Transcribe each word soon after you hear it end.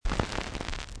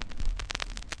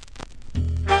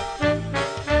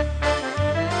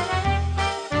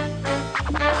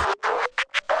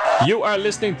You are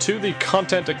listening to the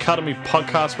Content Academy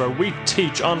podcast, where we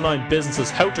teach online businesses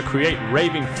how to create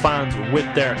raving fans with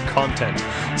their content.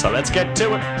 So let's get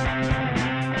to it.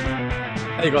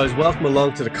 Hey guys, welcome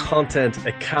along to the Content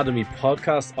Academy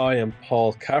podcast. I am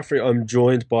Paul Caffrey. I'm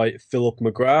joined by Philip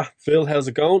McGrath. Phil, how's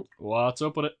it going? What's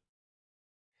up with it?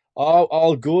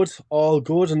 All good, all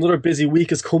good. Another busy week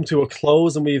has come to a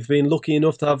close, and we've been lucky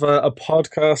enough to have a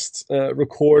podcast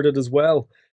recorded as well.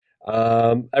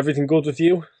 Everything good with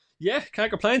you? Yeah, can't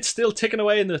complain. Still ticking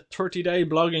away in the 30-day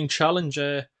blogging challenge.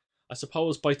 I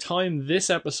suppose by time this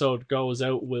episode goes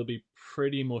out, we'll be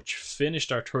pretty much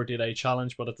finished our 30-day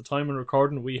challenge. But at the time of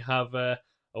recording, we have a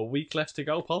week left to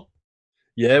go, Paul.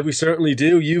 Yeah, we certainly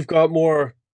do. You've got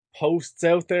more posts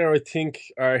out there. I think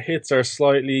our hits are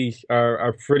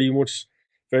pretty much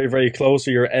very, very close,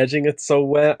 or you're edging it.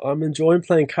 So I'm enjoying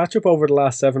playing catch up over the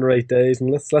last 7 or 8 days,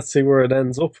 and let's see where it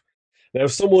ends up. Now,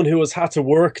 someone who has had to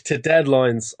work to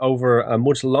deadlines over a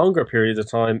much longer period of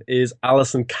time is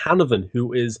Alison Canavan,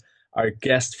 who is our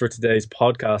guest for today's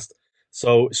podcast.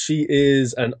 So she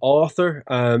is an author.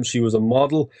 She was a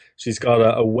model. She's got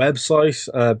a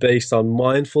website based on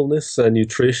mindfulness and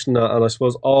nutrition, and I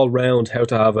suppose all round how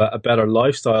to have a better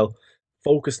lifestyle,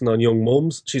 focusing on young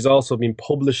mums. She's also been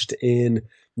published in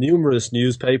numerous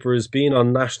newspapers, been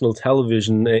on national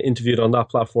television, interviewed on that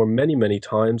platform many, many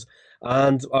times.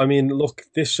 And I mean, look,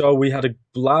 this show, we had a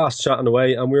blast chatting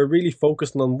away, and we were really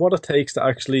focusing on what it takes to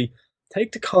actually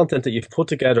take the content that you've put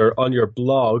together on your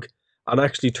blog and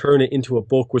actually turn it into a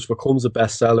book which becomes a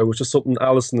bestseller, which is something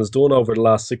Alison has done over the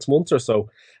last 6 months or so.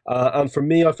 And for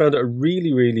me, I found it a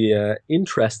really, really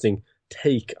interesting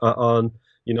take on,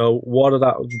 what are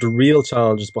the real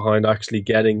challenges behind actually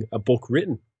getting a book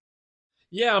written.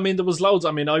 Yeah, I mean, there was loads.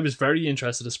 I mean, I was very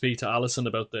interested to speak to Alison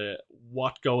about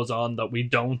what goes on that we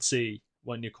don't see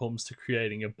when it comes to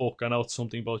creating a book. I know it's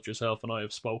something both yourself and I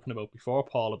have spoken about before,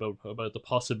 Paul, about the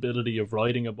possibility of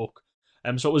writing a book.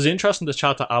 So it was interesting to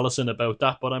chat to Alison about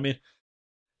that. But I mean,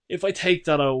 if I take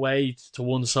that away to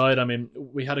one side, I mean,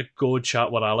 we had a good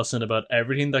chat with Alison about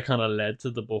everything that kind of led to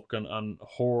the book and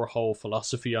her whole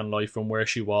philosophy on life and where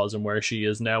she was and where she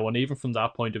is now. And even from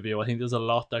that point of view, I think there's a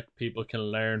lot that people can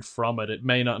learn from it. It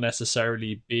may not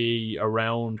necessarily be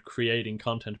around creating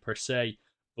content per se,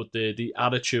 but the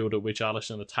attitude at which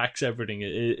Alison attacks everything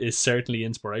is certainly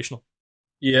inspirational.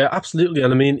 Yeah, absolutely.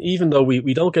 And I mean, even though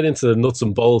we don't get into the nuts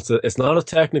and bolts, it's not a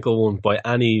technical one by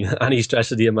any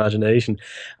stretch of the imagination.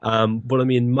 But I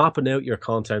mean, mapping out your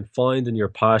content, finding your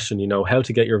passion, how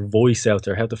to get your voice out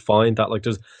there, how to find that. Like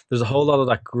there's a whole lot of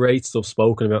that great stuff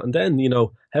spoken about. And then,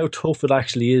 how tough it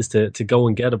actually is to go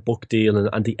and get a book deal,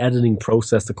 and the editing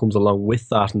process that comes along with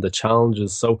that, and the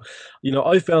challenges. So,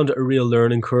 I found it a real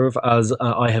learning curve, as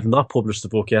I have not published a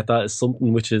book yet. That is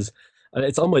something which is,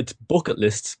 it's on my bucket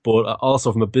list, but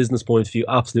also from a business point of view,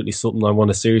 absolutely something I want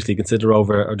to seriously consider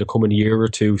over the coming year or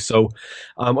two. So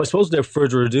I suppose without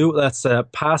further ado, let's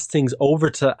pass things over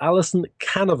to Alison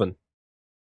Canavan.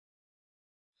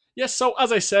 Yes, so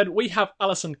as I said, we have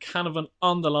Alison Canavan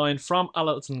on the line from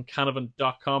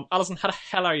AlisonCanavan.com. Alison, how the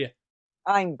hell are you?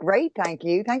 I'm great, thank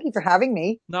you. Thank you for having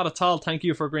me. Not at all. Thank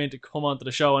you for agreeing to come onto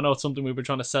the show. I know it's something we've been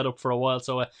trying to set up for a while,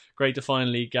 so great to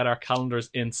finally get our calendars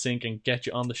in sync and get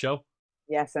you on the show.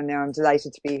 Yes, I know. I'm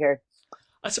delighted to be here.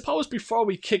 I suppose before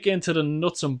we kick into the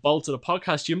nuts and bolts of the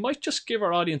podcast, you might just give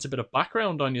our audience a bit of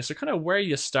background on you. So kind of where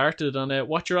you started and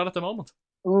what you're at the moment.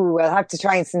 Ooh, I'll have to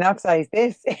try and synopsize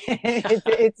this.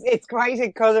 it's quite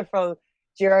a colourful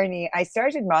journey. I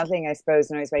started modelling, I suppose,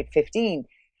 when I was about 15.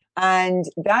 And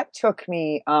that took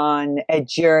me on a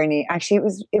journey. Actually,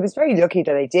 it was very lucky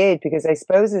that I did, because I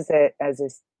suppose as a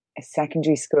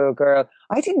secondary school girl,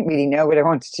 I didn't really know what I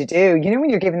wanted to do. When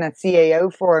you're given that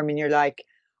CAO form and you're like,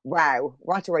 wow,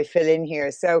 what do I fill in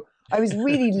here? So I was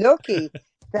really lucky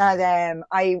that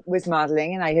I was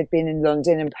modelling, and I had been in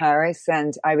London and Paris,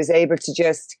 and I was able to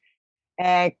just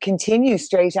continue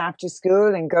straight after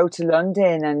school and go to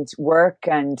London and work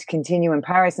and continue in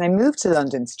Paris. And I moved to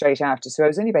London straight after, so I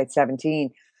was only about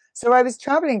 17. So I was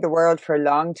travelling the world for a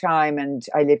long time, and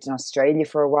I lived in Australia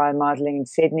for a while, modelling in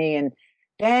Sydney. And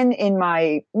then in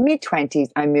my mid-20s,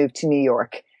 I moved to New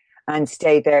York and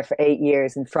stayed there for 8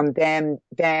 years. And from then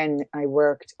I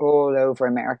worked all over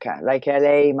America, like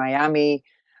LA, Miami,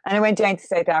 and I went down to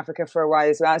South Africa for a while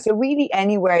as well. So really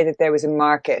anywhere that there was a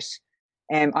market,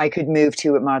 I could move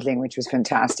to with modelling, which was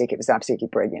fantastic. It was absolutely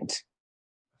brilliant.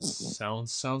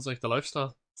 Sounds like the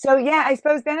lifestyle. So yeah, I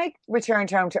suppose then I returned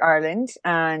home to Ireland,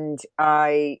 and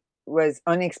I was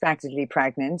unexpectedly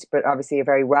pregnant, but obviously a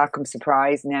very welcome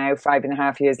surprise now,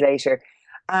 5.5 years later.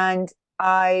 And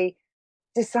I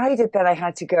decided that I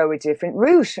had to go a different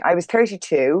route. I was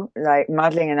 32. Like,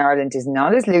 modeling in Ireland is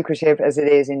not as lucrative as it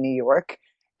is in New York.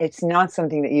 It's not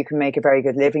something that you can make a very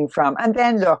good living from. And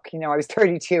then look, I was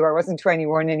 32. I wasn't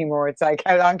 21 anymore. It's like,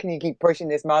 how long can you keep pushing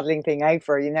this modeling thing out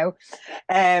for,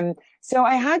 So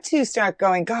I had to start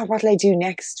going, God, what'll I do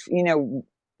next?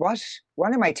 What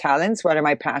are my talents? What are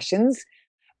my passions?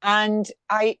 And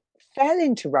I fell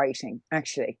into writing,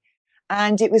 actually.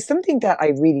 And it was something that I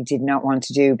really did not want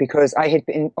to do because I had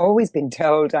always been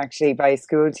told, actually, by a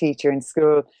school teacher in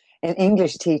school, an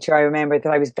English teacher, I remember,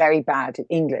 that I was very bad at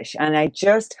English. And I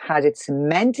just had it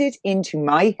cemented into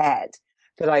my head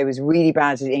that I was really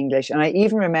bad at English. And I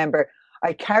even remember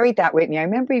I carried that with me. I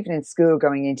remember even in school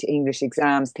going into English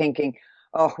exams thinking,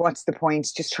 oh, what's the point?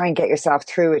 Just try and get yourself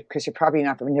through it because you're probably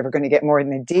never going to get more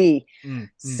than a D.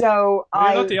 So Well,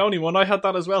 you're not the only one. I had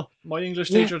that as well. My English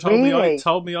teacher really?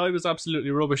 told me I was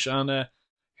absolutely rubbish, and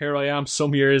here I am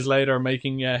some years later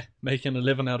making a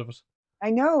living out of it. I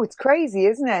know, it's crazy,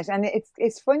 isn't it? And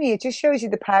it's funny. It just shows you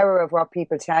the power of what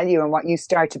people tell you and what you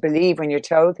start to believe when you're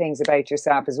told things about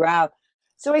yourself as well.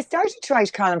 So I started to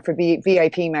write column for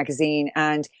VIP magazine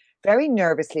and very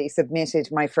nervously submitted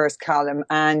my first column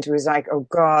and was like, oh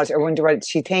God, I wonder what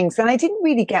she thinks. And I didn't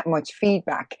really get much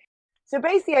feedback. So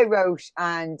basically I wrote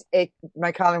and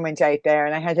my column went out there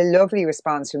and I had a lovely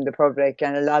response from the public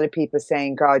and a lot of people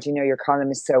saying, God, your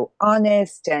column is so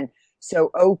honest and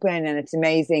so open and it's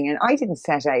amazing. And I didn't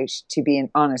set out to be an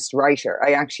honest writer.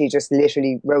 I actually just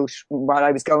literally wrote what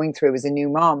I was going through as a new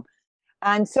mom.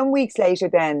 And some weeks later,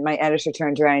 then my editor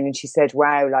turned around and she said,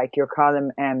 wow, like your column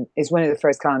is one of the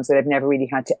first columns that I've never really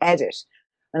had to edit.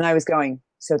 And I was going,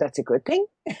 so that's a good thing?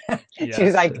 She Yeah.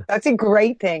 was like, that's a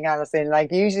great thing, Alison.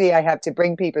 Like usually I have to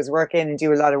bring people's work in and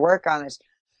do a lot of work on it.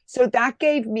 So that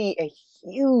gave me a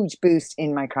huge boost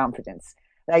in my confidence.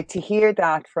 Like to hear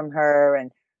that from her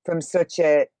and from such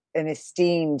an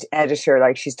esteemed editor,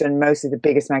 like she's done most of the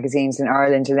biggest magazines in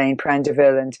Ireland, Elaine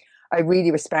Prendeville, and I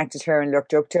really respected her and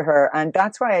looked up to her. And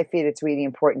that's why I feel it's really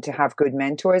important to have good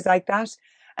mentors like that.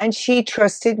 And she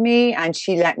trusted me and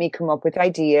she let me come up with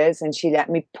ideas and she let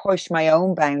me push my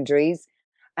own boundaries.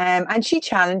 And she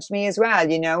challenged me as well,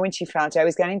 when she felt I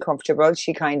was getting comfortable,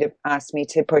 she kind of asked me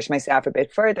to push myself a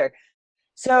bit further.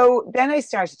 So then I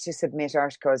started to submit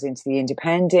articles into the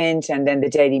Independent and then the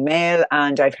Daily Mail.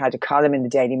 And I've had a column in the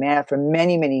Daily Mail for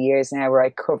many, many years now where I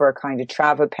cover kind of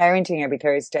travel, parenting every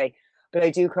Thursday. But I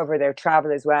do cover their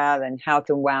travel as well and health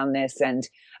and wellness. And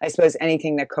I suppose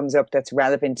anything that comes up that's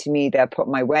relevant to me, they'll put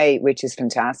my way, which is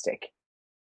fantastic.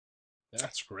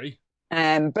 That's great.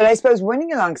 But I suppose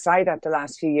running alongside that the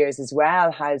last few years as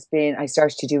well has been, I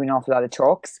started to do an awful lot of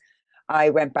talks. I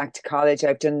went back to college.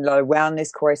 I've done a lot of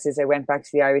wellness courses. I went back to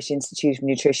the Irish Institute of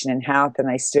Nutrition and Health and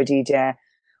I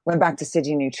went back to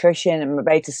study nutrition. I'm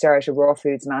about to start a raw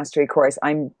foods mastery course.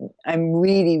 I'm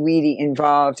really, really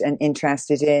involved and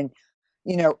interested in,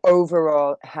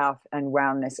 overall health and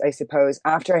wellness, I suppose.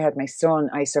 After I had my son,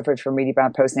 I suffered from really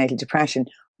bad postnatal depression,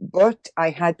 but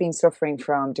I had been suffering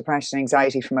from depression and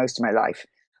anxiety for most of my life.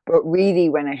 But really,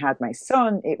 when I had my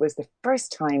son, it was the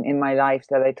first time in my life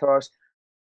that I thought,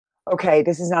 okay,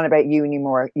 this is not about you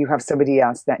anymore. You have somebody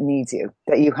else that needs you,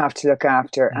 that you have to look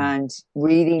after. And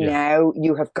really Yeah. now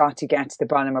you have got to get to the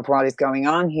bottom of what is going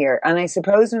on here. And I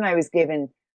suppose when I was given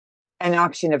an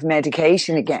option of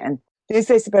medication again, this,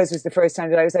 I suppose, was the first time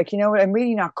that I was like, you know what, I'm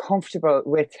really not comfortable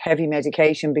with heavy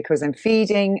medication because I'm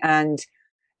feeding. And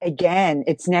again,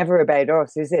 it's never about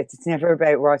us, is it? It's never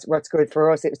about what's good for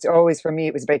us. It's always, for me,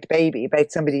 it was about the baby,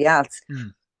 about somebody else.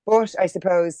 But I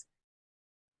suppose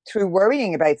through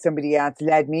worrying about somebody else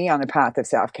led me on a path of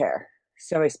self-care.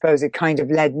 So I suppose it kind of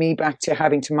led me back to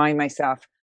having to mind myself.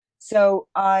 So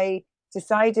I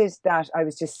decided that I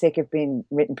was just sick of being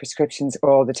written prescriptions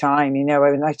all the time,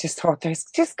 and I just thought there's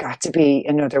just got to be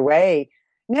another way.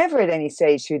 Never at any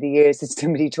stage through the years did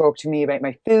somebody talk to me about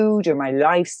my food or my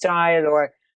lifestyle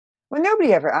well,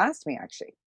 nobody ever asked me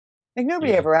actually. Like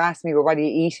nobody Yeah. ever asked me, well, what are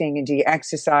you eating and do you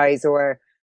exercise or,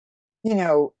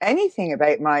 anything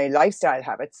about my lifestyle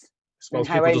habits I and suppose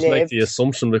how people I just make the lived.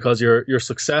 assumption because you're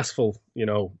successful, in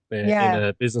Yeah.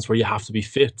 a business where you have to be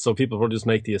fit. So people will just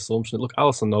make the assumption. Look,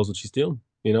 Alison knows what she's doing.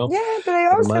 Yeah, but I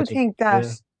I'd also imagine. think that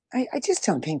Yeah, I just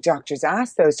don't think doctors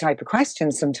ask those type of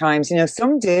questions sometimes.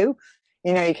 Some do.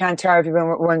 You can't tar everyone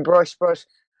with one brush, but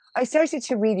I started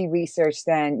to really research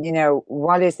then,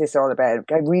 what is this all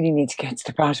about? I really need to get to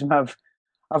the bottom of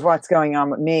what's going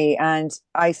on with me. And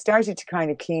I started to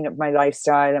kind of clean up my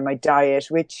lifestyle and my diet,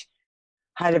 which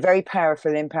had a very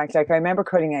powerful impact. Like I remember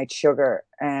cutting out sugar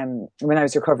when I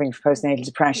was recovering from postnatal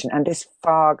depression, and this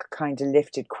fog kind of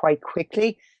lifted quite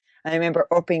quickly. And I remember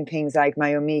upping things like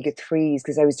my omega 3s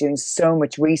because I was doing so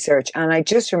much research. And I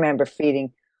just remember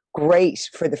feeling great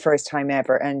for the first time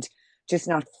ever and just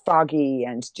not foggy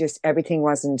and just everything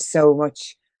wasn't so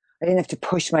much. I didn't have to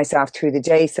push myself through the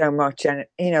day so much and,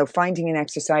 finding an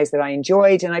exercise that I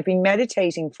enjoyed. And I've been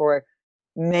meditating for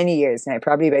many years now,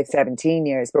 probably about 17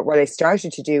 years. But what I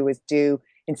started to do was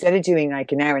instead of doing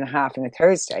like an hour and a half on a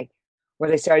Thursday,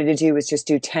 what I started to do was just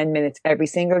do 10 minutes every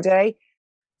single day.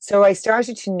 So I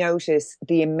started to notice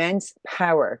the immense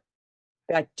power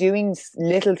that doing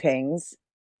little things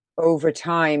over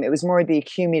time, it was more the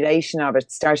accumulation of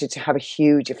it started to have a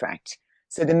huge effect.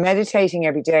 So the meditating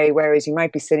every day, whereas you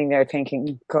might be sitting there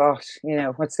thinking, God,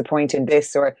 what's the point in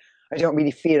this? Or I don't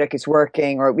really feel like it's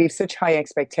working, or we have such high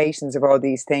expectations of all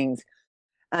these things.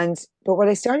 But what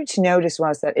I started to notice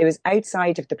was that it was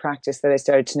outside of the practice that I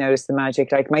started to notice the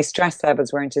magic. Like my stress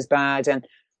levels weren't as bad and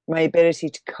my ability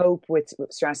to cope with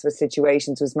stressful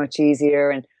situations was much easier.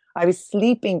 And I was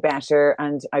sleeping better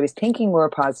and I was thinking more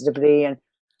positively. And,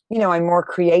 I'm more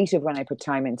creative when I put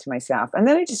time into myself. And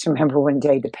then I just remember one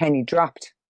day the penny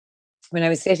dropped when I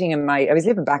was I was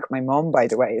living back with my mum, by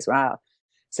the way, as well.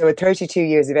 So at 32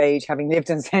 years of age, having lived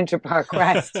on Central Park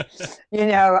West,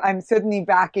 I'm suddenly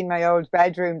back in my old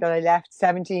bedroom that I left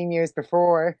 17 years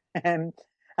before. And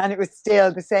it was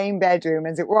still the same bedroom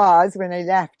as it was when I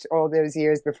left all those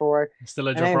years before. Still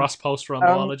had your brass poster on the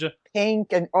wall, did you?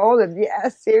 Pink and all of, yeah,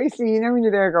 seriously, when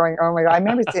you're there going, oh my God, I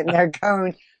remember sitting there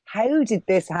going, how did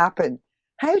this happen?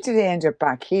 How did I end up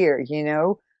back here,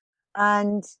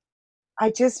 And I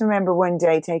just remember one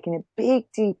day taking a big,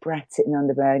 deep breath, sitting on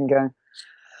the bed and going,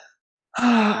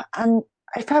 and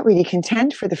I felt really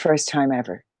content for the first time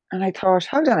ever. And I thought,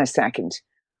 hold on a second.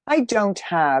 I don't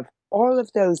have all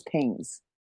of those things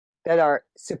that are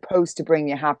supposed to bring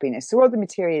you happiness. So all the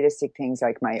materialistic things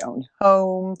like my own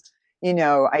home,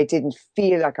 I didn't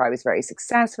feel like I was very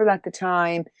successful at the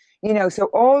time, so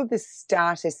all the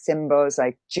status symbols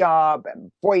like job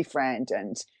and boyfriend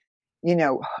and,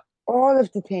 all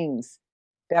of the things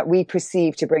that we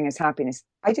perceive to bring us happiness.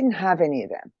 I didn't have any of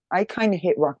them. I kind of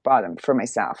hit rock bottom for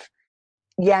myself.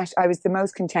 Yet I was the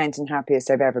most content and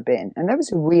happiest I've ever been. And that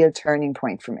was a real turning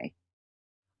point for me.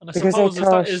 And I Because I suppose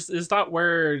thought, is that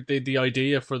where the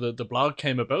idea for the blog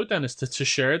came about then, is to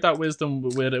share that wisdom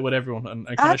with everyone and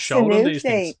kind of show them these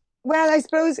things? Well, I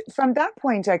suppose from that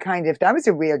point, that was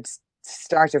a real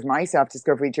start of my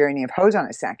self-discovery journey of, hold on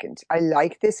a second, I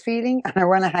like this feeling and I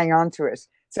want to hang on to it.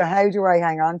 So how do I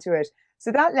hang on to it?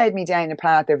 So that led me down a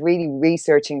path of really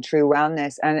researching true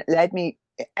wellness. And it led me,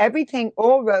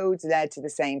 all roads led to the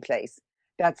same place,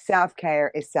 that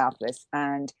self-care is selfless.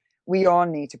 And we all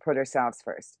need to put ourselves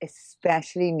first,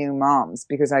 especially new moms,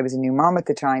 because I was a new mom at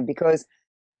the time. Because,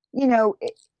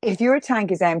 if your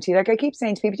tank is empty, like I keep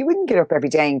saying to people, you wouldn't get up every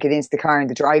day and get into the car in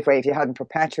the driveway if you hadn't put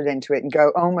petrol into it and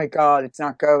go, oh my God, it's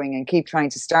not going, and keep trying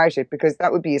to start it, because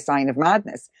that would be a sign of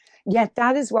madness. Yet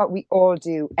that is what we all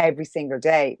do every single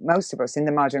day. Most of us in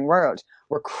the modern world,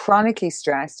 we're chronically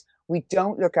stressed. We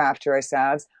don't look after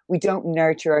ourselves. We don't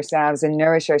nurture ourselves and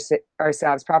nourish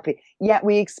ourselves properly. Yet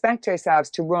we expect ourselves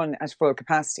to run at full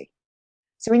capacity.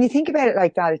 So when you think about it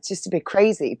like that, it's just a bit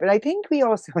crazy. But I think we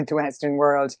also in the Western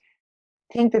world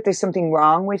think that there's something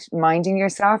wrong with minding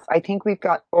yourself. I think we've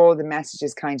got all the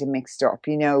messages kind of mixed up,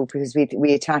 because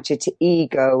we attach it to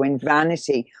ego and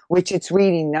vanity, which it's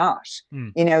really not.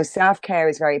 Self-care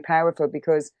is very powerful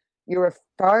because you're a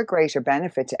far greater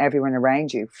benefit to everyone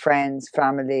around you, friends,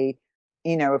 family,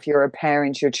 if you're a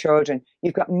parent, your children,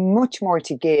 you've got much more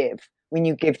to give when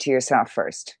you give to yourself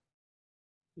first.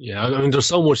 Yeah, I mean, there's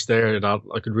so much there that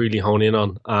I could really hone in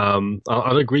on.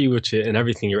 I'd agree with you in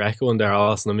everything you're echoing there,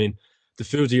 Alison. I mean, the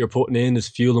food that you're putting in is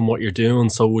fueling what you're doing.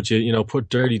 So would you, put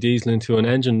dirty diesel into an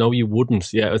engine? No, you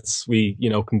wouldn't. Yeah,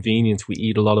 convenience. We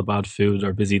eat a lot of bad food in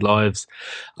our busy lives.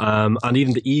 And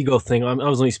even the ego thing. I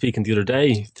was only speaking the other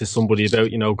day to somebody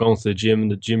about, going to the gym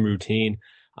and the gym routine.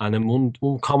 And then one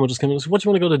comment just came in, what do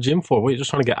you want to go to the gym for? What, you're just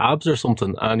trying to get abs or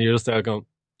something? And you're just there going,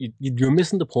 you're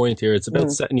missing the point here. It's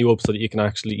about setting you up so that you can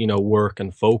actually, work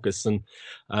and focus. And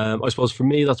I suppose for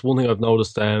me, that's one thing I've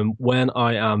noticed. When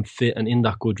I am fit and in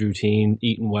that good routine,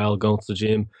 eating well, going to the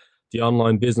gym, the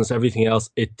online business, everything else,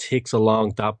 it ticks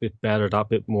along that bit better, that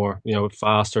bit more,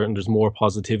 faster, and there's more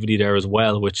positivity there as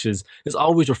well, which is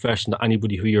always refreshing to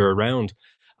anybody who you're around.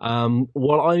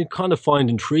 What I kind of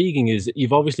find intriguing is that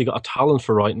you've obviously got a talent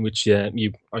for writing, which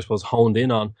you, I suppose, honed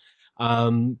in on.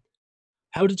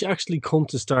 How did you actually come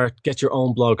to get your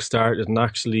own blog started and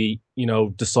actually,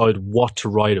 decide what to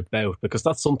write about? Because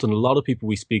that's something a lot of people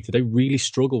we speak to, they really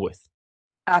struggle with.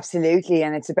 Absolutely,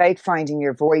 and it's about finding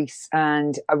your voice.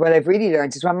 And what I've really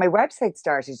learned is when my website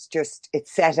started, it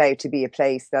set out to be a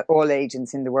place that all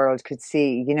agents in the world could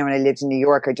see. You know, when I lived in New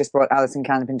York, I just bought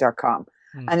AlisonCanavan.com,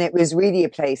 Mm. and it was really a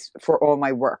place for all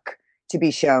my work to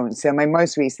be shown. So my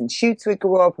most recent shoots would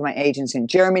go up, and my agents in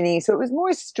Germany. So it was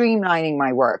more streamlining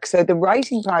my work. So the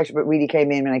writing part of it really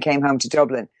came in when I came home to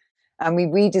Dublin, and we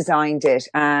redesigned it.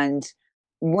 And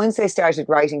once I started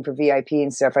writing for VIP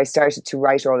and stuff, I started to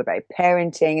write all about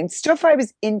parenting and stuff I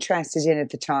was interested in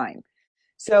at the time.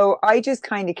 So I just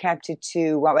kind of kept it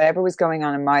to whatever was going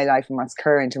on in my life and what's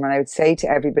current. And what I would say to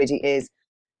everybody is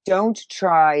don't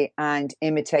try and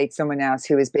imitate someone else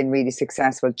who has been really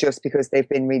successful just because they've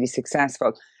been really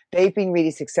successful. They've been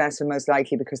really successful most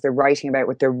likely because they're writing about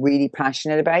what they're really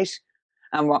passionate about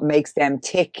and what makes them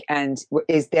tick and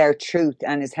is their truth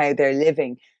and is how they're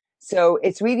living. So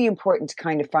it's really important to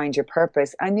kind of find your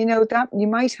purpose. And you know, that you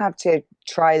might have to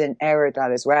trial and error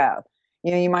that as well.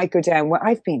 You know, you might go down, well,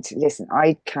 I've been to, listen,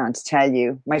 I can't tell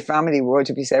you, my family would,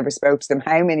 if you ever spoke to them,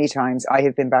 how many times I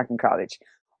have been back in college.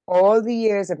 All the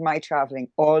years of my traveling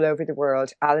all over the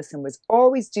world, Alison was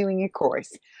always doing a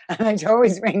course. And I'd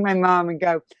always ring my mom and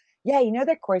go, yeah, you know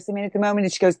that course I'm in at the moment?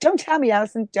 And she goes, don't tell me,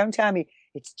 Alison, don't tell me.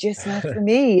 It's just not for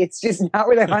me. It's just not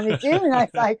what I want to do. And I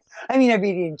was like, I mean, I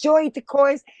really enjoyed the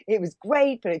course. It was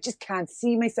great, but I just can't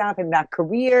see myself in that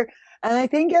career. And I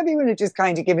think everyone had just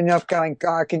kind of given up going,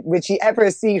 God, would she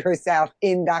ever see herself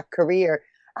in that career?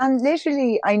 And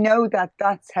literally, I know that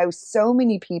that's how so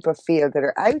many people feel that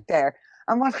are out there.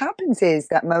 And what happens is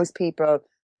that most people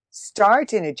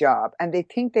start in a job and they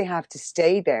think they have to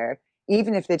stay there,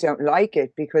 even if they don't like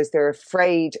it, because they're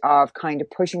afraid of kind of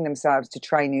pushing themselves to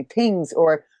try new things.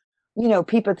 Or, you know,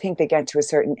 people think they get to a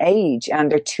certain age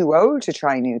and they're too old to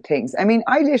try new things. I mean,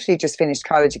 I literally just finished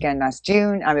college again last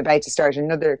June. I'm about to start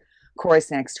another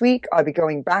course next week. I'll be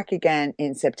going back again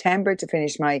in September to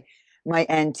finish my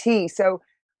NT. So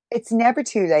it's never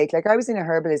too late. Like I was in a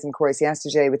herbalism course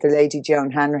yesterday with the lady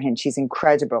Joan Hanrahan. She's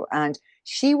incredible. And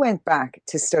she went back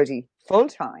to study full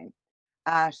time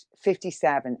at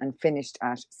 57 and finished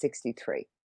at 63.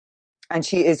 And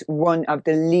she is one of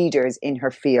the leaders in her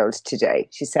field today.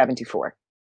 She's 74.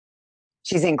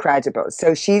 She's incredible.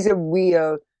 So she's a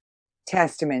real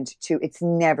testament to it's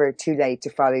never too late to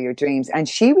follow your dreams. And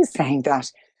she was saying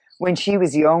that when she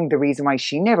was young, the reason why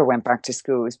she never went back to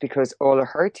school was because all of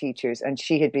her teachers, and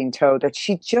she had been told that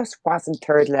she just wasn't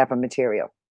third level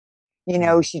material. You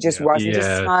know, she just Yeah. wasn't as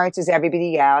Yeah, smart as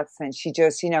everybody else. And she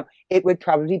just, you know, it would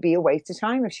probably be a waste of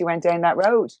time if she went down that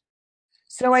road.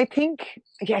 So I think,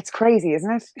 yeah, it's crazy,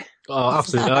 isn't it? oh, It's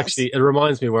absolutely. mad. Actually, it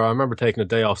reminds me where I remember taking a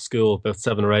day off school, about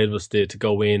 7 or 8 of us did, to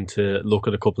go in to look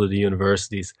at a couple of the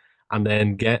universities, and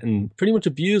then getting pretty much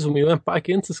abused when we went back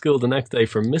into school the next day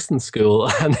for missing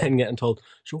school, and then getting told,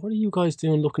 "So what are you guys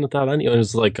doing looking at that?" Anyway, I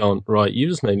was like, "Going right, you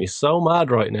just made me so mad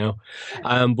right now."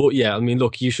 But yeah, I mean,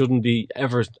 look, you shouldn't be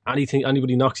ever anything.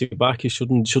 Anybody knocks you back, you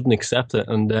shouldn't accept it.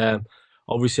 And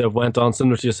obviously, I've went on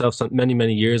similar to yourself, spent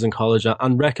many years in college,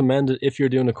 and recommend it if you're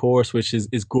doing a course which is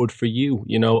good for you.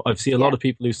 You know, I've seen a lot Yeah. of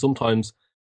people who sometimes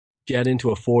get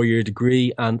into a 4 year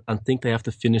degree and think they have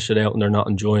to finish it out and they're not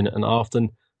enjoying it. And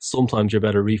often, sometimes you're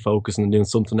better refocusing and doing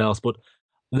something else. But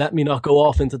let me not go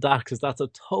off into that because that's a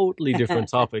totally different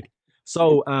topic.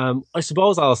 So, I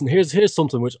suppose, Alison, here's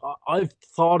something which I've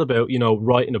thought about,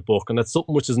 writing a book, and that's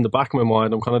something which is in the back of my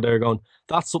mind. I'm kind of there going,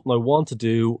 that's something I want to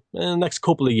do in the next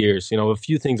couple of years. You know, a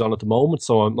few things on at the moment,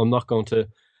 so I'm not going to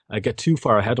get too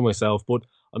far ahead of myself. But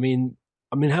I mean,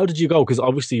 how did you go? Because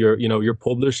obviously you're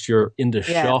published, you're in the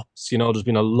Yeah. shops. There's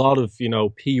been a lot of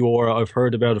PR. I've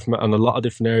heard about it from and a lot of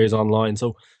different areas online.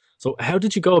 So how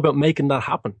did you go about making that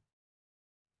happen?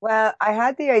 Well, I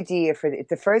had the idea for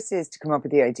the first is to come up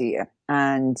with the idea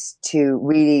and to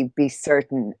really be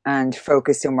certain and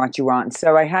focused on what you want.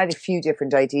 So I had a few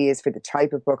different ideas for the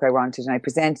type of book I wanted, and I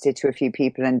presented it to a few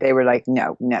people, and they were like,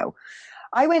 "No, no."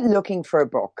 I went looking for a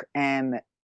book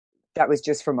that was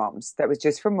just for mums, that was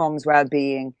just for mums'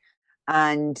 well-being,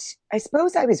 and I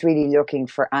suppose I was really looking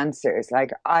for answers.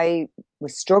 Like I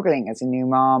was struggling as a new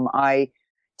mom. I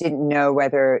didn't know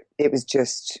whether it was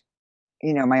just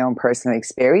my own personal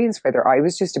experience, whether I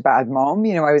was just a bad mom,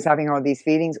 I was having all these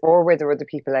feelings, or were there other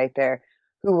people out there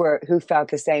who felt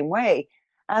the same way.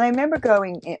 And I remember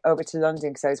going over to London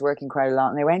because I was working quite a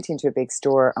lot, and I went into a big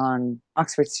store on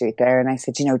Oxford Street there, and I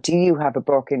said, do you have a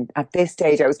book? And at this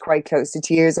stage, I was quite close to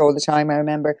tears all the time, I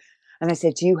remember. And I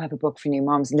said, do you have a book for new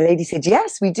moms? And the lady said,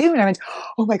 yes, we do. And I went,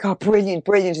 oh my God, brilliant,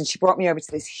 brilliant. And she brought me over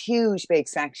to this huge big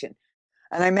section.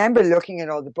 And I remember looking at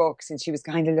all the books, and she was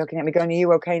kind of looking at me going, are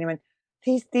you okay? And I went,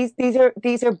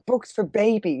 these are books for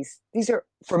babies. These are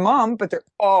for mom, but they're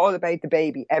all about the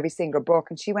baby, every single book.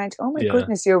 And she went, oh my Yeah.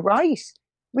 goodness, you're right.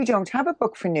 We don't have a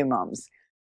book for new moms.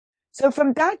 So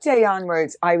from that day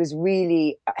onwards, I was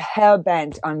really hell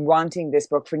bent on wanting this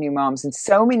book for new moms. And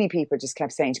so many people just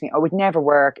kept saying to me, oh, it would never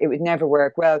work. It would never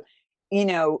work. Well, you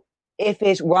know, if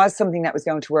it was something that was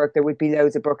going to work, there would be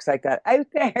loads of books like that out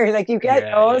there. Like you get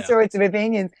Yeah, all yeah. sorts of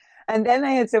opinions. And then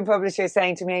I had some publishers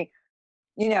saying to me,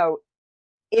 you know,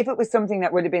 if it was something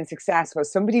that would have been successful,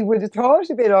 somebody would have thought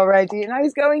of it already. And I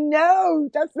was going, no,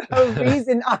 that's the whole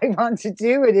reason I want to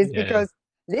do it is because,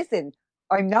 listen,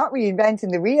 I'm not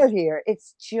reinventing the wheel here.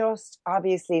 It's just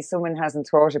obviously someone hasn't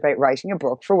thought about writing a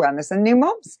book for wellness and new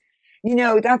mums. You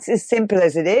know, that's as simple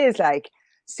as it is. Like,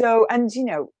 so, and, you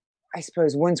know, I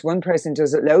suppose once one person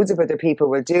does it, loads of other people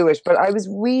will do it. But I was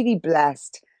really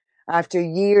blessed after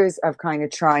years of kind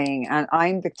of trying. And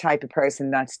I'm the type of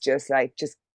person that's just like,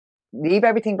 just leave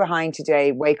everything behind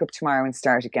today, wake up tomorrow and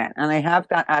start again. And I have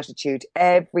that attitude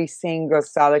every single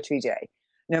solitary day.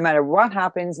 No matter what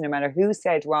happens, no matter who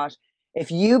said what, if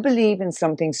you believe in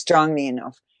something strongly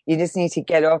enough, you just need to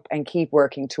get up and keep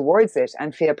working towards it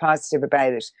and feel positive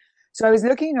about it. So I was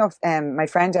lucky enough, my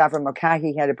friend Avra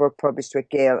Mulcahy had a book published with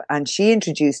Gail, and she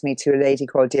introduced me to a lady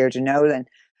called Deirdre Nolan.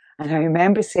 And I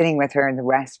remember sitting with her in the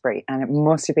Westbury, and it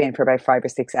must have been for about 5 or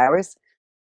 6 hours.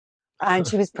 And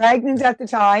she was pregnant at the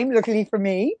time, luckily for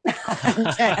me.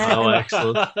 Oh,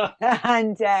 excellent.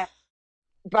 And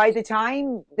by the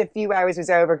time the few hours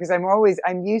was over, because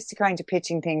I'm used to kind of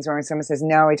pitching things where someone says,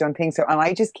 no, I don't think so. And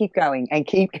I just keep going and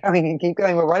keep going and keep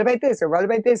going. Well, what about this? Or what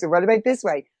about this? Or what about this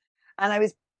way? And I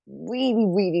was really,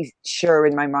 really sure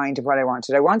in my mind of what I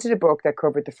wanted. I wanted a book that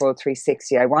covered the full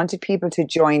 360. I wanted people to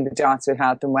join the dots with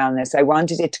health and wellness. I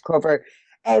wanted it to cover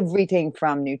everything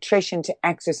from nutrition to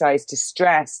exercise to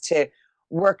stress to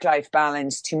work-life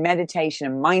balance to meditation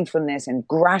and mindfulness and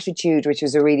gratitude, which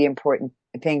was a really important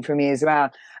thing for me as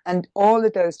well. And all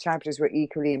of those chapters were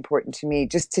equally important to me,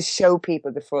 just to show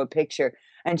people the full picture.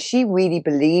 And she really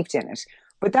believed in it.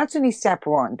 But that's only step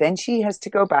one. Then she has to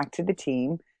go back to the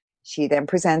team. She then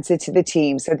presents it to the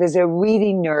team. So there's a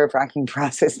really nerve-wracking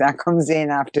process that comes in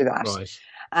after that. Right.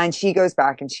 And she goes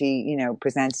back and she, you know,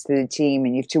 presents to the team,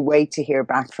 and you have to wait to hear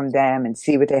back from them and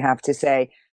see what they have to say.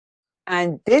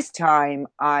 And this time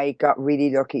I got really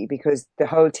lucky because the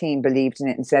whole team believed in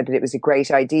it and said that it was a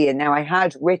great idea. Now, I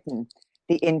had written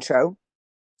the intro,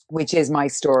 which is my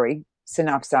story,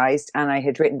 synopsized, and I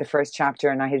had written the first chapter,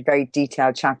 and I had very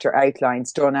detailed chapter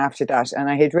outlines done after that. And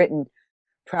I had written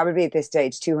probably at this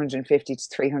stage 250 to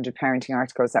 300 parenting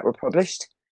articles that were published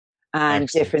and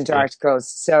Excellent, different yeah. articles.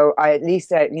 So I at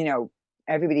least, you know,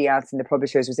 everybody else in the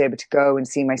publishers was able to go and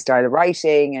see my style of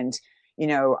writing. And, you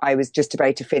know, I was just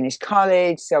about to finish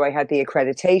college, so I had the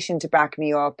accreditation to back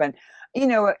me up. And, you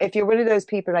know, if you're one of those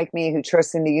people like me who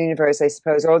trusts in the universe, I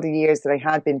suppose all the years that I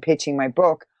had been pitching my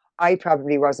book, I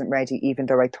probably wasn't ready, even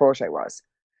though I thought I was.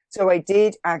 So I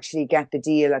did actually get the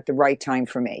deal at the right time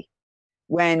for me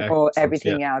when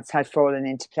everything else had fallen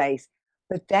into place.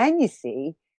 But then you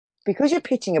see, because you're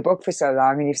pitching a book for so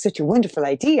long and you have such a wonderful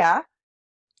idea,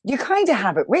 you kind of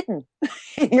have it written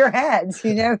in your head.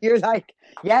 You know, you're like,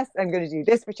 yes, I'm going to do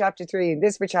this for chapter 3 and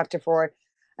this for chapter 4.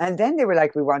 And then they were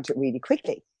like, we want it really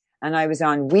quickly. And I was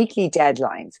on weekly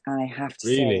deadlines. And I have to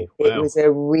say, it was a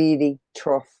really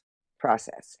tough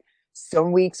process.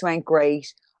 Some weeks went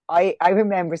great. I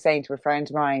remember saying to a friend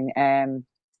of mine,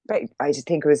 but I just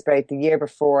think it was about the year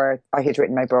before I had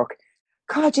written my book,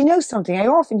 God, you know something? I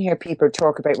often hear people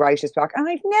talk about writer's block, and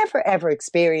I've never, ever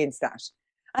experienced that.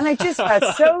 And I just felt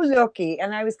so lucky.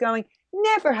 And I was going,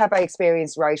 never have I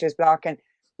experienced writer's block. And,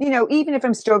 you know, even if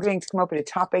I'm struggling to come up with a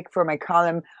topic for my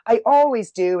column, I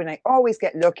always do. And I always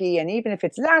get lucky. And even if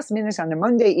it's last minute on a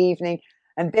Monday evening,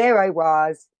 and there I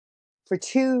was for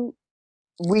 2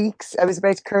 weeks. I was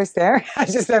about to curse there. I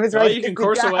was right. You can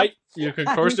curse away. You can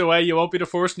curse away. You won't be the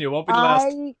first and you won't be the last.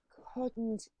 I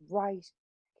couldn't write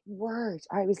a word.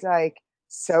 I was like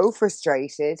so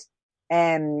frustrated.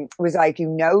 Was like, you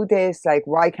know this, like,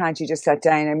 why can't you just sit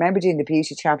down? I remember doing the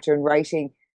beauty chapter and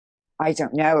writing, I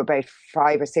don't know, about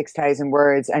 5,000 or 6,000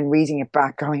 words and reading it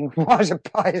back going, what a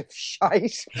pile of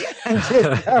shite, and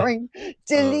just going,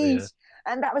 delete. Oh,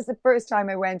 yeah. And that was the first time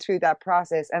I went through that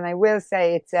process. And I will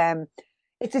say it's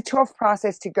a tough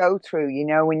process to go through, you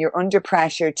know, when you're under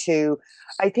pressure to,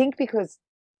 I think because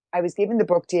I was given the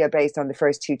book deal based on the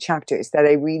first 2 chapters that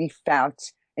I really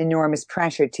felt enormous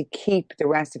pressure to keep the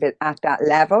rest of it at that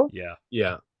level. Yeah.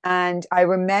 Yeah. And I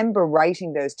remember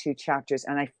writing those 2 chapters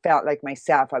and I felt like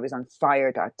myself, I was on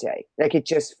fire that day. Like it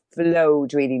just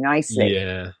flowed really nicely.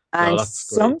 Yeah. No, And that's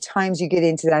great. sometimes you get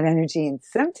into that energy and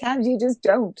sometimes you just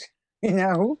don't, you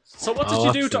know. So what did Oh,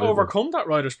 you do to absolutely. overcome that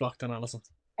writer's block then, Alison?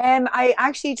 I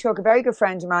actually took a very good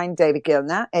friend of mine, David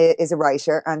Gilna, is a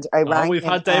writer, and I Oh, rang we've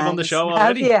him had Dave on the and show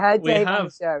have you already. had We Dave on the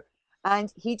have. show?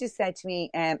 And he just said to me,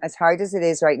 as hard as it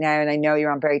is right now, and I know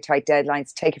you're on very tight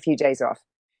deadlines, take a few days off.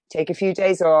 Take a few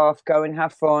days off, go and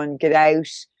have fun, get out,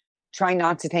 try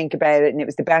not to think about it. And it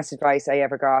was the best advice I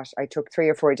ever got. I took 3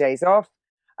 or 4 days off.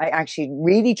 I actually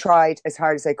really tried as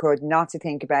hard as I could not to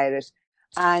think about it.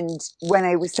 And when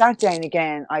I was sat down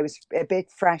again, I was a bit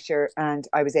fresher and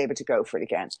I was able to go for it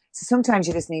again. So sometimes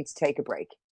you just need to take a break.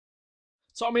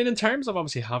 So I mean, in terms of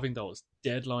obviously having those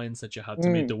deadlines that you had to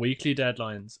meet, Mm. the weekly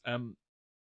deadlines,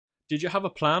 did you have a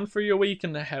plan for your week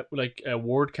and like a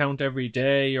word count every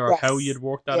day, or how Yes. you'd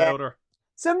work that Yeah. out, or?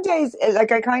 Some days,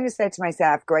 like I kind of said to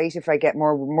myself, great if I get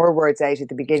more words out at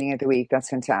the beginning of the week. That's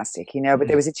fantastic, you know. But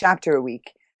there was a chapter a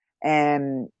week,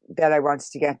 that I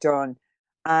wanted to get done,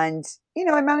 and you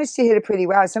know, I managed to hit it pretty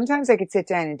well. Sometimes I could sit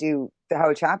down and do the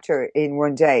whole chapter in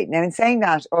one day. Now, in saying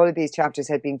that, all of these chapters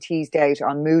had been teased out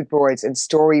on mood boards and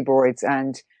storyboards,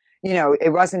 and you know, it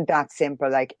wasn't that simple.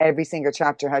 Like every single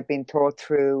chapter had been thought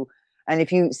through, and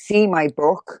if you see my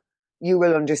book, you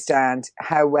will understand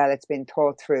how well it's been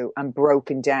thought through and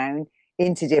broken down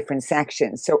into different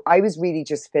sections. So I was really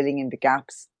just filling in the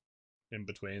gaps, In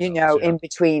between you those, know, yeah. in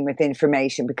between with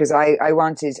information because I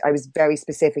was very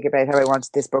specific about how I wanted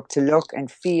this book to look and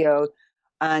feel.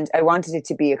 And I wanted it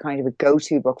to be a kind of a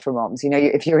go-to book for moms. You know,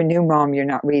 if you're a new mom, you're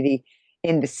not really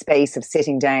in the space of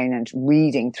sitting down and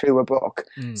reading through a book.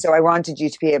 So I wanted you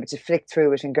to be able to flick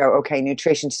through it and go, okay,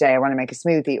 nutrition today, I want to make a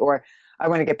smoothie, or I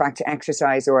want to get back to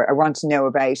exercise, or I want to know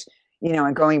about, you know,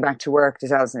 and going back to work,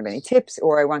 does Alison have any tips?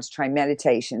 Or I want to try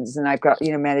meditations. And I've got,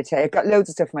 you know, I've got loads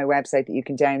of stuff on my website that you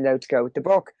can download to go with the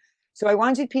book. So I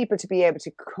wanted people to be able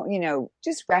to, you know,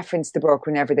 just reference the book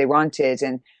whenever they wanted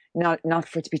and not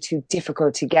for it to be too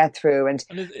difficult to get through. And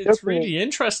And look it's for me. really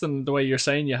interesting the way you're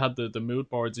saying you had the mood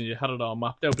boards and you had it all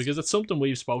mapped out, because it's something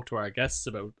we've spoke to our guests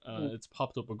about. It's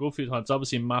popped up a good few times,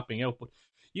 obviously mapping out, but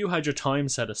you had your time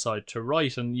set aside to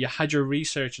write and you had your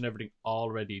research and everything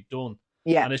already done.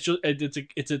 Yeah, And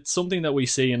it's something that we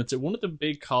see, and it's one of the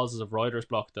big causes of writer's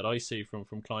block that I see from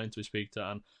clients we speak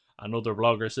to and other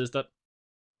bloggers, is that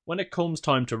when it comes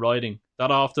time to writing, that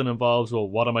often involves, well,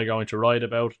 what am I going to write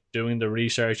about, doing the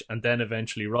research, and then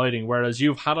eventually writing. Whereas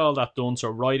you've had all that done, so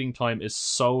writing time is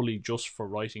solely just for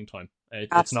writing time.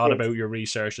 It's not absolutely. about your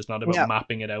research, it's not about No,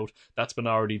 mapping it out. That's been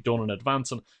already done in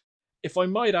advance. And if I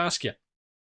might ask you,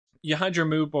 you had your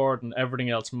mood board and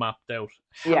everything else mapped out.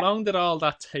 How yeah. long did all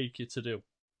that take you to do?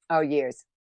 Oh, years.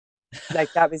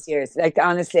 Like that was years. Like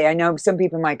honestly, I know some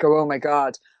people might go, "Oh my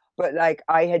God," but like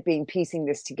I had been piecing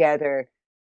this together,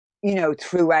 you know,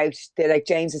 throughout the like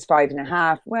James is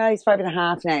 5.5. Well, he's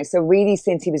 5.5 now. So really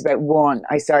since he was about 1,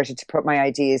 I started to put my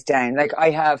ideas down. Like I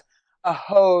have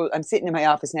I'm sitting in my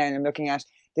office now and I'm looking at,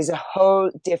 there's a whole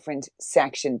different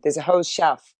section. There's a whole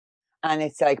shelf and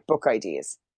it's like book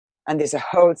ideas. And there's a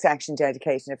whole section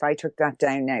dedicated. If I took that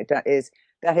down now, that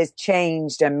has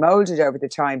changed and molded over the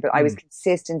time, but I was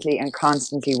consistently and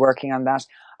constantly working on that.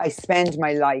 I spend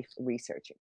my life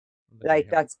researching. There you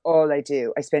Like go. that's all I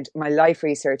do. I spent my life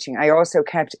researching. I also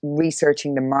kept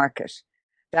researching the market.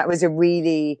 That was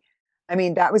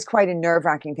that was quite a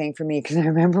nerve-wracking thing for me because I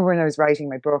remember when I was writing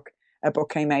my book, a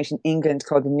book came out in England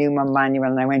called The New Mum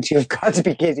Manual, and I went, "You've got to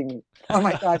be kidding me! Oh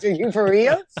my God, are you for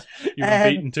real?" You've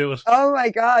been beaten to it. Oh my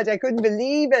God, I couldn't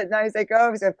believe it. And I was like,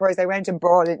 oh, so of course I went and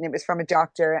bought it and it was from a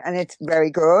doctor and it's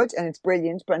very good and it's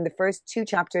brilliant. But in the first 2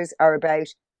 chapters are about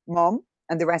mom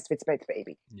and the rest of it's about the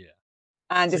baby. Yeah.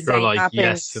 And the So you're same like, happened,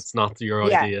 yes, it's not your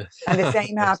yeah. idea. And the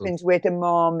same Excellent. happened with a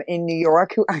mom in New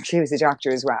York who actually was a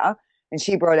doctor as well. And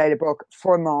she brought out a book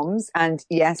for moms. And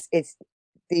yes, it's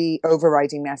the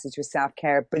overriding message was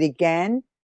self-care. But again,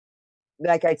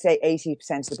 like I'd say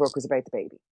 80% of the book was about the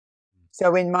baby.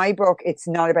 So in my book, it's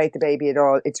not about the baby at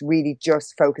all. It's really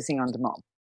just focusing on the mom,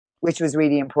 which was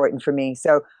really important for me.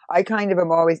 So I kind of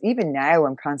am always, even now,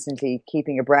 I'm constantly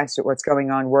keeping abreast of what's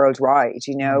going on worldwide.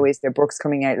 You know, is there books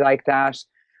coming out like that?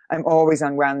 I'm always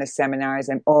on wellness seminars.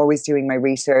 I'm always doing my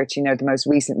research, you know, the most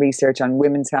recent research on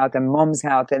women's health and mom's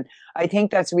health. And I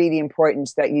think that's really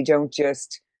important that you don't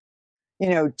just, you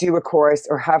know, do a course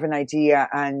or have an idea.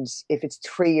 And if it's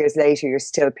 3 years later, you're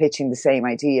still pitching the same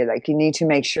idea. Like you need to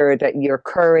make sure that you're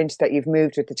current, that you've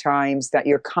moved with the times, that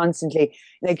you're constantly,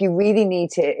 like you really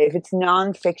need to, if it's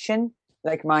nonfiction,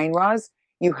 like mine was,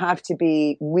 you have to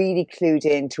be really clued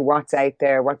in to what's out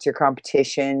there, what's your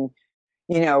competition,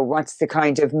 you know, what's the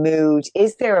kind of mood,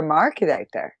 is there a market out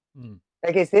there?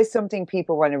 Like, is this something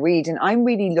people want to read? And I'm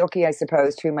really lucky, I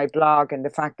suppose, through my blog and the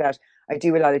fact that I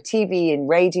do a lot of TV and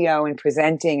radio and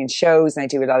presenting and shows, and I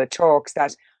do a lot of talks,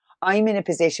 that I'm in a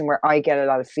position where I get a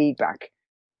lot of feedback,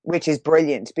 which is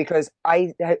brilliant, because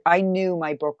I knew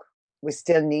my book was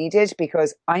still needed,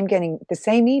 because I'm getting the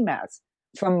same emails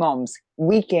from mums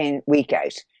week in, week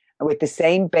out, with the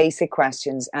same basic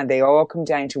questions, and they all come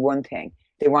down to one thing.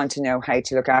 They want to know how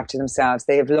to look after themselves.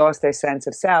 They have lost their sense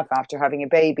of self after having a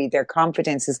baby. Their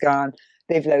confidence is gone.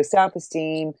 They've low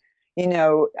self-esteem. You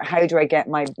know, how do I get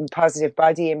my positive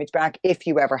body image back, if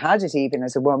you ever had it, even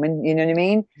as a woman? You know what I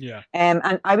mean? Yeah.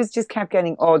 And I was just kept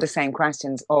getting all the same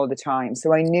questions all the time.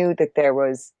 So I knew that there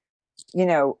was, you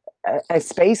know, a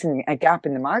space and a gap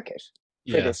in the market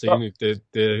for Yeah, this so you book. need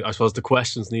the I suppose the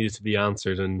questions needed to be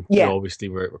answered, and you Yeah, obviously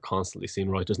we're constantly seeing,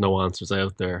 right, there's no answers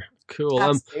out there. Cool.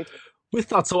 absolutely. With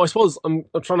that, so I suppose I'm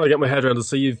trying to get my head around it.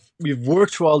 So you've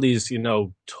worked through all these,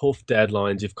 tough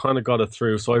deadlines. You've kind of got it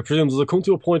through. So I presume, does it come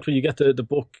to a point when you get the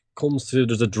book comes to,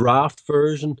 there's a draft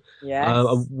version? Yes.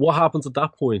 What happens at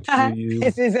that point? Do you?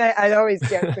 This is, I always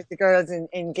joke with the girls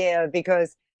in Gale,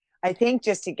 because I think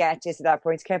just to get just to that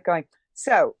point, kept going.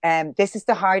 So, this is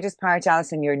the hardest part,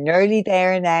 Alison. You're nearly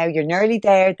there now. You're nearly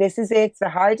there. This is it. It's the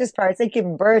hardest part. It's like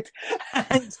giving birth.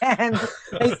 And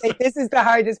they say, this is the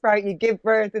hardest part. You give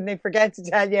birth and they forget to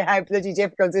tell you how bloody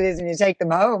difficult it is when you take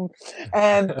them home.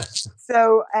 Um,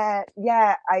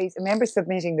 yeah, I remember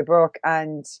submitting the book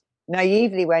and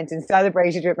naively went and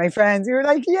celebrated with my friends. We were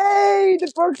like, yay,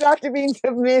 the book's after being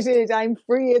submitted. I'm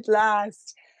free at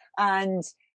last. And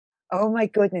oh my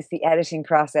goodness, the editing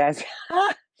process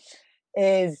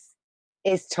is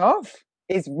is tough.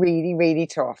 Is really, really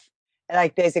tough.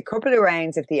 Like, there's a couple of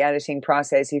rounds of the editing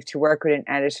process. You have to work with an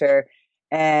editor.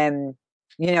 Um,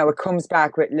 it comes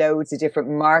back with loads of different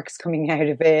marks coming out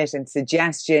of it and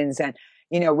suggestions. And,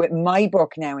 with my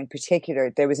book now in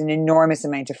particular, there was an enormous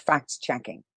amount of fact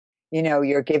checking.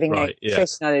 You're giving out Right. Yeah.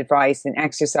 nutritional advice and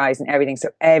exercise and everything. So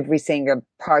every single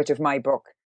part of my book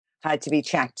had to be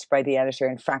checked by the editor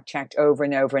and fact checked over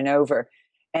and over and over.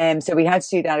 So we had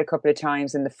to do that a couple of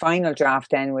times, and the final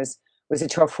draft then was a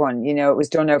tough one. It was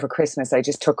done over Christmas. I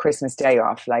just took Christmas Day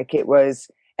off. Like, it was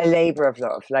a labor of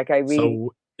love. Like, I really,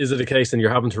 So is it a case then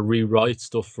you're having to rewrite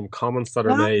stuff from comments that are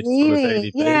not made on a really.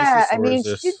 daily Yeah, basis, I or mean, is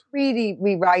she it? didn't really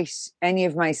rewrite any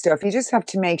of my stuff. You just have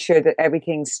to make sure that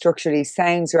everything structurally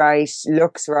sounds right,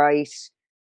 looks right.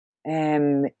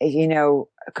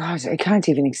 God, I can't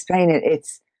even explain it.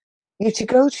 It's You have to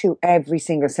go through every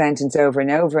single sentence over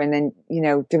and over. And then,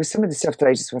 there was some of the stuff that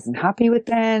I just wasn't happy with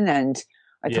then. And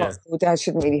I thought, Yeah. oh, Dad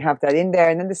shouldn't really have that in there.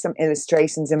 And then there's some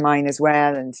illustrations in mine as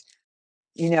well. And,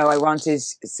 I wanted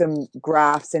some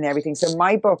graphs and everything. So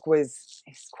my book it's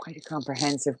quite a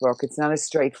comprehensive book. It's not as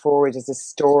straightforward as a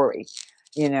story,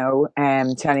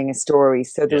 telling a story.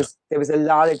 So Yeah. there was a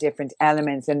lot of different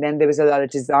elements. And then there was a lot of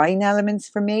design elements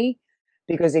for me,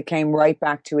 because it came right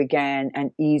back to, again,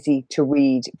 an easy to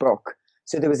read book.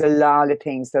 So there was a lot of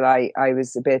things that I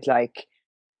was a bit like,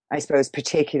 I suppose,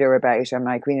 particular about. I'm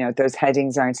like, those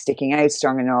headings aren't sticking out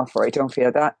strong enough, or I don't feel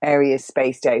that area is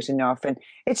spaced out enough. And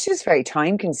it's just very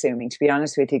time consuming, to be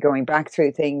honest with you, going back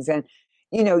through things. And,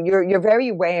 you're very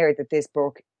aware that this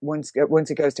book, once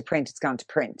it goes to print, it's gone to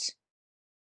print. Hmm.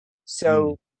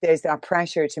 So there's that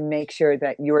pressure to make sure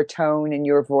that your tone and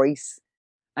your voice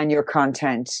and your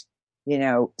content,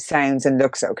 sounds and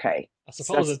looks okay. I So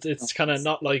suppose it's kind of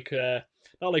not like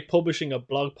publishing a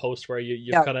blog post where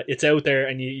you've no, kind of it's out there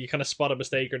and you kind of spot a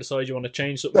mistake or decide you want to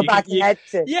change something. go back and edit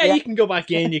it. Yeah, Yeah. you can go back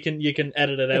in, you can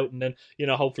edit it out, and then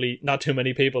hopefully not too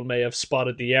many people may have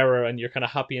spotted the error and you're kind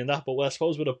of happy in that. But I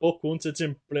suppose with a book, once it's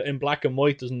in black and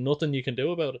white, there's nothing you can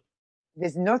do about it.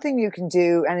 There's nothing you can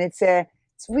do, and it's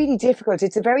really difficult.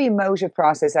 It's a very emotive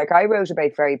process. Like, I wrote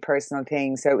about very personal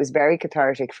things, so it was very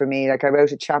cathartic for me. Like, I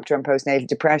wrote a chapter on postnatal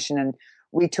depression, and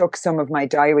we took some of my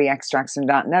diary extracts from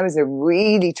that, and that was a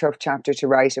really tough chapter to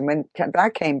write. And when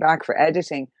that came back for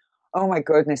editing, oh my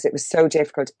goodness, it was so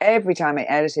difficult. Every time I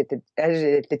edited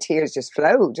it, the tears just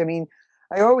flowed. I mean,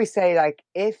 I always say, like,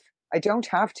 if I don't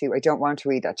have to, I don't want to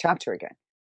read that chapter again.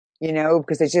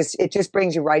 Because it just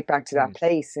brings you right back to that Hmm.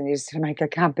 place, and you're just like, I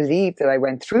can't believe that I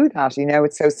went through that.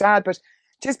 It's so sad. But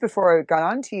just before I got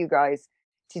on to you guys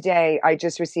today, I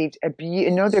just received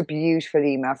another beautiful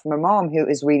email from a mom who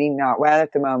is really not well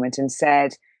at the moment, and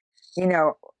said, you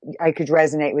know, I could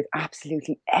resonate with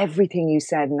absolutely everything you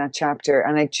said in that chapter,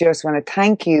 and I just want to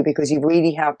thank you, because you've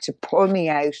really helped to pull me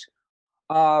out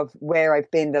of where I've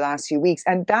been the last few weeks,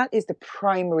 and that is the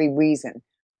primary reason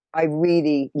I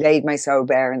really laid my soul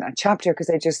bare in that chapter, because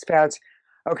I just felt,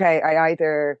 okay, I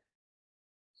either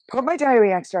put my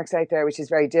diary extracts out there, which is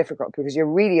very difficult because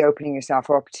you're really opening yourself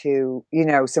up to,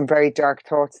 some very dark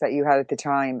thoughts that you had at the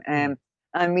time. Mm.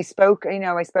 And we spoke,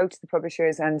 I spoke to the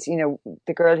publishers, and,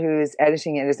 the girl who is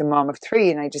editing it is a mom of three.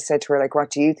 And I just said to her, like, what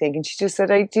do you think? And she just said,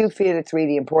 I do feel it's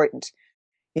really important.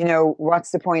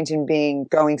 What's the point in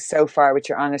going so far with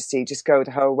your honesty? Just go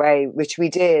the whole way, which we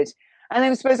did. And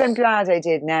I suppose I'm glad I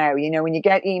did now. When you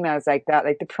get emails like that,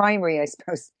 like the primary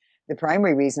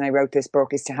reason I wrote this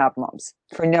book is to help moms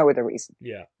for no other reason,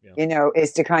 Yeah, yeah.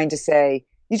 is to kind of say,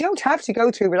 you don't have to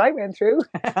go through what I went through.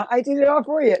 I did it all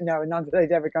for you. No, not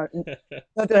that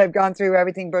not that I've gone through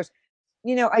everything, but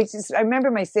I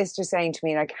remember my sister saying to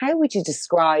me, like, how would you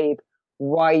describe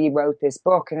why you wrote this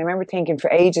book? And I remember thinking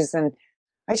for ages, and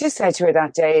I just said to her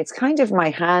that day, it's kind of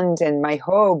my hand and my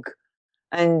hug.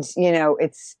 And,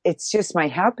 it's just my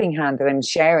helping hand that I'm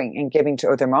sharing and giving to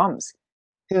other moms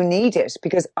who need it,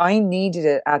 because I needed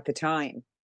it at the time.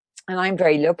 And I'm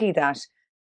very lucky that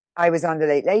I was on the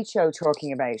Late Late Show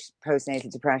talking about postnatal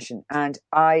depression. And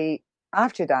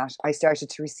after that, I started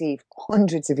to receive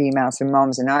hundreds of emails from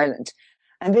moms in Ireland.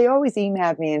 And they always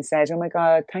emailed me and said, oh my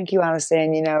God, thank you,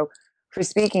 Alison, for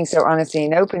speaking so honestly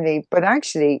and openly. But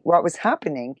actually, what was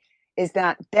happening is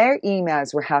that their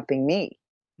emails were helping me.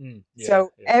 Yeah, So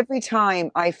yeah. every time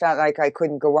I felt like I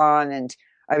couldn't go on and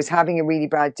I was having a really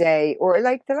bad day, or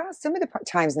like some of the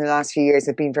times in the last few years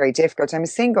have been very difficult. I'm a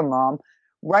single mom.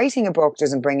 Writing a book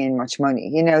doesn't bring in much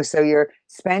money, so you're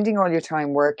spending all your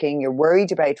time working, you're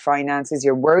worried about finances,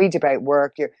 you're worried about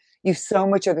work, you've so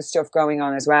much other stuff going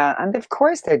on as well. And of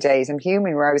course there are days, I'm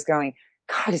human, where I was going,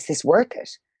 God, is this worth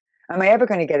it? Am I ever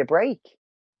going to get a break?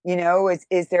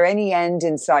 Is there any end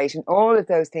in sight? And all of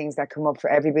those things that come up for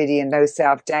everybody, and those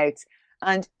self-doubts.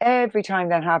 And every time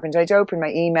that happened, I'd open my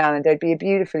email and there'd be a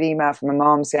beautiful email from a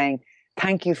mom saying,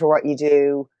 thank you for what you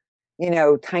do.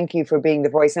 Thank you for being the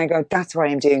voice. And I go, that's why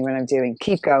I'm doing what I'm doing.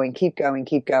 Keep going, keep going,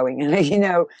 keep going. And,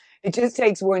 it just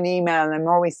takes one email. And I'm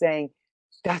always saying,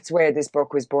 that's where this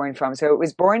book was born from. So it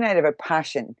was born out of a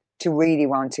passion to really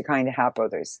want to kind of help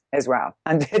others as well.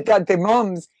 And that the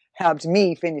moms helped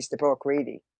me finish the book,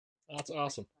 really. That's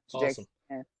awesome. Awesome. Contradiction.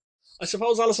 Yeah. I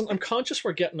suppose, Alison, I'm conscious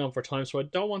we're getting on for time, so I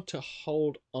don't want to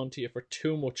hold onto you for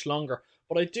too much longer.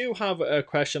 But I do have a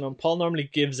question, and Paul normally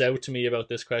gives out to me about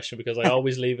this question because I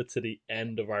always leave it to the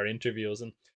end of our interviews.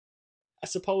 And I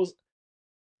suppose,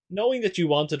 knowing that you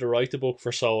wanted to write the book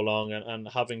for so long, and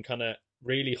having kind of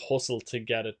really hustled to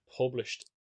get it published,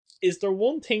 is there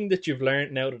one thing that you've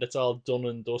learned now that it's all done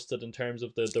and dusted in terms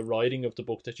of the writing of the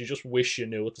book that you just wish you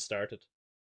knew at the start?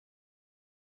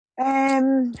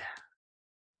 Um,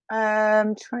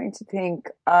 I'm trying to think.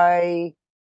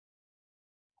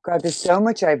 God, there's so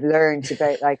much I've learned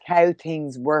about like how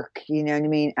things work, you know what I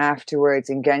mean, afterwards,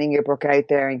 and getting your book out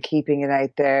there and keeping it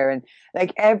out there, and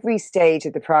like every stage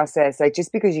of the process. Like,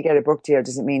 just because you get a book deal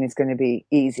doesn't mean it's going to be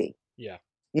easy, Yeah.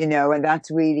 and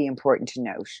that's really important to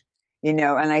note.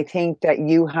 And I think that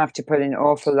you have to put an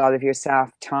awful lot of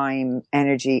yourself, time,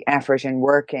 energy, effort, and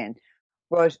work in.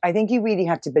 But I think you really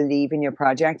have to believe in your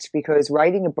project, because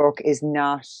writing a book is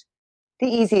not the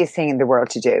easiest thing in the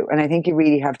world to do. And I think you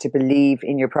really have to believe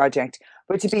in your project.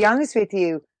 But to be honest with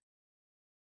you,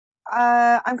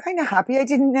 I'm kind of happy I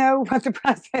didn't know what the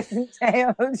process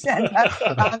entailed. And that's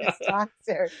the honest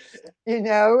answer.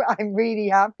 I'm really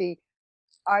happy.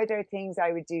 Are there things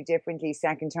I would do differently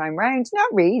second time round? Not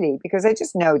really, because I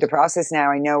just know the process now.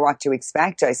 I know what to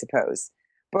expect, I suppose.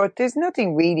 But there's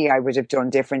nothing really I would have done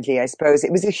differently, I suppose.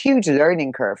 It was a huge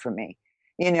learning curve for me,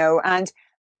 and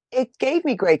it gave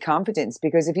me great confidence,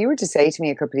 because if you were to say to me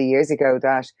a couple of years ago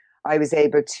that I was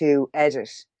able to edit,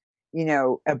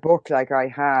 a book like I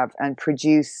have and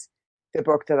produce the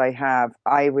book that I have,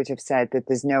 I would have said that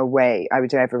there's no way I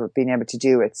would have ever been able to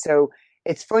do it. So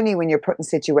it's funny when you're put in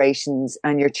situations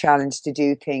and you're challenged to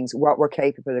do things, what we're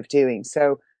capable of doing.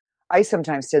 So I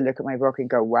sometimes still look at my book and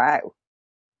go, wow,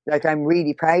 like I'm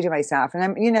really proud of myself. And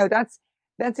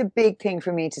that's a big thing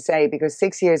for me to say, because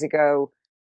 6 years ago,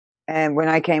 and when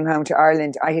I came home to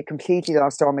Ireland, I had completely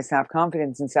lost all my self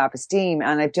confidence and self esteem.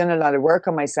 And I've done a lot of work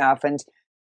on myself. And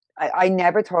I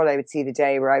never thought I would see the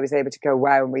day where I was able to go,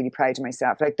 wow, I'm really proud of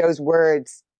myself. Like, those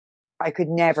words I could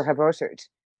never have uttered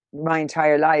my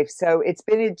entire life. So it's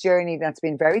been a journey that's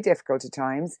been very difficult at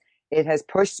times. It has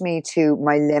pushed me to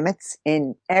my limits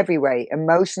in every way,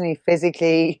 emotionally,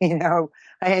 physically. I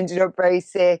ended up very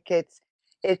sick.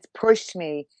 It's pushed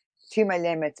me to my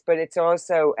limits, but it's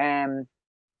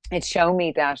shown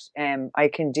me that I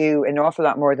can do an awful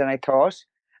lot more than I thought,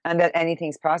 and that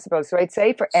anything's possible. So I'd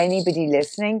say for anybody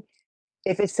listening,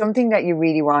 if it's something that you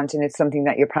really want and it's something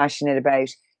that you're passionate about,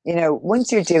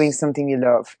 once you're doing something you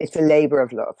love, it's a labor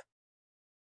of love.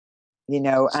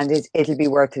 and it'll be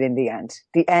worth it in the end.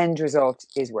 The end result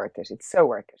is worth it. It's so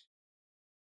worth it.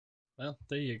 Well,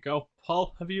 there you go.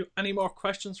 Paul, have you any more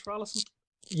questions for Alison?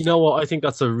 You know what? I think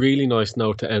that's a really nice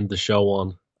note to end the show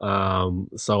on.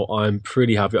 So I'm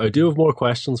pretty happy. I do have more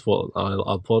questions, but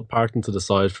I'll put parking to the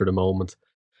side for the moment.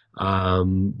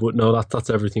 But no, that's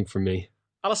everything for me.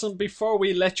 Alison, before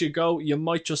we let you go, you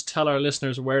might just tell our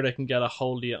listeners where they can get a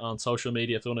hold of you on social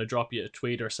media if they want to drop you a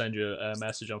tweet or send you a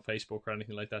message on Facebook or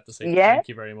anything like that to say Yeah. thank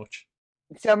you very much.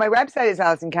 So my website is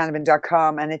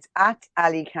AlisonCanavan.com, and it's at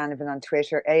Ali Canavan on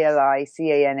Twitter,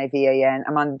 AliCanavan.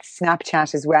 I'm on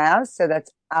Snapchat as well. So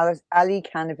that's Ali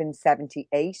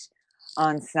Canavan78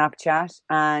 on Snapchat.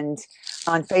 And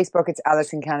on Facebook, it's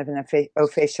Alison Canavan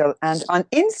Official. And on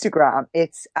Instagram,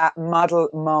 it's at Model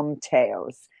Mum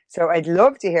Tales. So I'd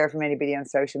love to hear from anybody on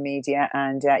social media.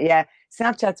 And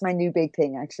Snapchat's my new big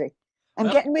thing, actually. I'm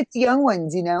getting with the young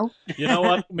ones, You know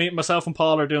what? Myself and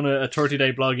Paul are doing a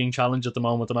 30-day blogging challenge at the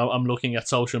moment, and I'm looking at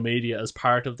social media as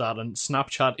part of that. And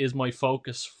Snapchat is my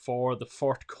focus for the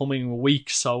forthcoming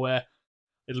week. So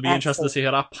it'll be interesting to see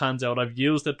how that pans out. I've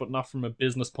used it, but not from a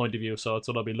business point of view. So it's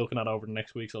what I'll be looking at over the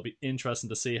next week. So it'll be interesting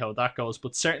to see how that goes.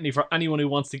 But certainly for anyone who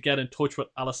wants to get in touch with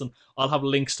Alison, I'll have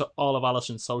links to all of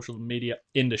Alison's social media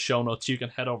in the show notes. You can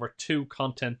head over to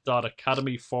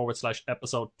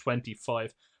content.academy/episode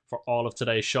 25 for all of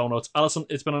today's show notes. Alison,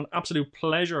 it's been an absolute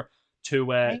pleasure to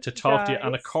talk to you.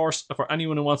 And of course, for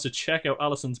anyone who wants to check out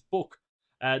Alison's book,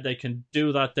 they can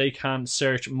do that. They can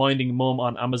search Minding Mum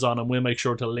on Amazon, and we'll make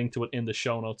sure to link to it in the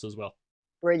show notes as well.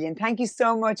 Brilliant. Thank you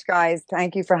so much, guys.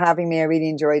 Thank you for having me. I really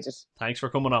enjoyed it. Thanks for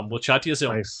coming on. We'll chat to you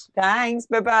soon. Thanks.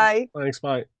 Bye-bye. Thanks.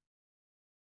 Bye.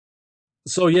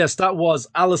 So yes, that was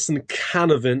Alison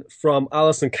Canavan from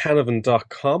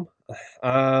AlisonCanavan.com.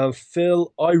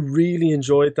 Phil, I really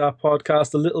enjoyed that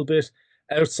podcast, a little bit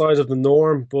outside of the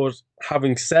norm, but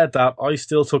having said that, I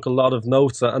still took a lot of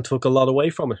notes and took a lot away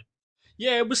from it.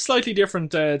 Yeah, it was slightly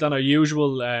different than our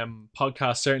usual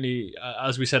podcast. Certainly,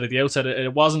 as we said at the outset,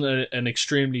 it wasn't an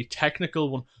extremely technical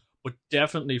one, but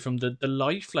definitely from the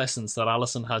life lessons that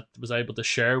Alison was able to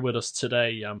share with us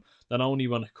today, not only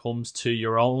when it comes to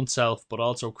your own self, but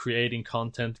also creating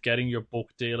content, getting your book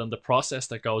deal, and the process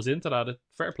that goes into that.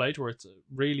 Fair play to her. It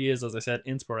really is, as I said,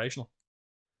 inspirational.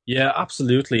 Yeah,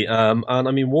 absolutely. And I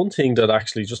mean, one thing that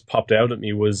actually just popped out at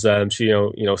me was, she,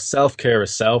 self-care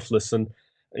is selfless. And,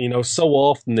 so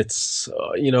often it's,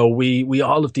 we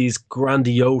all have these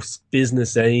grandiose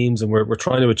business aims and we're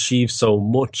trying to achieve so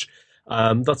much.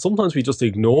 That sometimes we just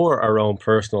ignore our own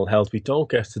personal health. We don't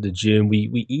get to the gym.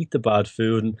 We eat the bad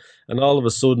food, and all of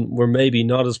a sudden we're maybe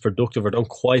not as productive or don't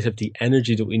quite have the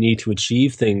energy that we need to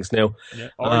achieve things. Now,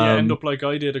 or you end up like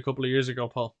I did a couple of years ago,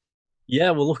 Paul.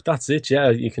 Yeah, well, look, that's it.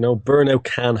 Yeah, burnout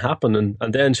can happen,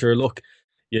 and then sure, look,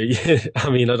 I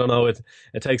mean, I don't know. It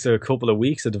takes a couple of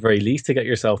weeks at the very least to get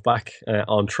yourself back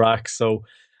on track. So.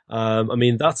 I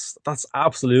mean, that's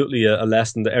absolutely a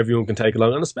lesson that everyone can take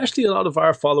along, and especially a lot of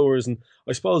our followers. And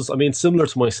I suppose, I mean, similar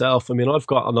to myself, I mean, I've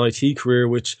got an IT career,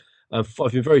 which I've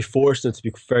been very fortunate to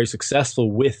be very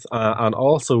successful with, and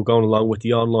also going along with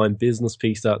the online business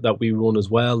piece that we run as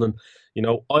well. And,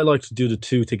 I like to do the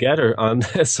two together. And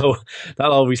so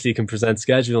that obviously can present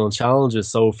schedule and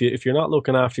challenges. So if you're not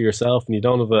looking after yourself and you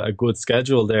don't have a good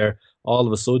schedule there, all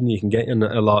of a sudden you can get in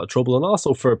a lot of trouble. And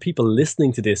also for people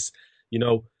listening to this,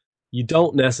 you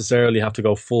don't necessarily have to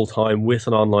go full time with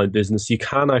an online business. You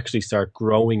can actually start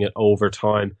growing it over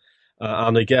time.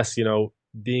 And I guess,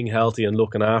 being healthy and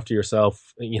looking after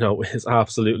yourself, is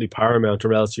absolutely paramount,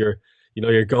 or else you're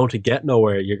going to get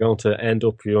nowhere. You're going to end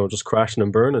up, just crashing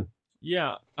and burning.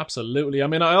 Yeah, absolutely. I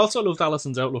mean, I also loved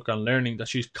Alison's outlook on learning, that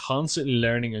she's constantly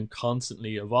learning and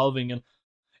constantly evolving. And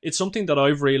it's something that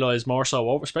I've realised more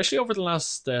so, especially over the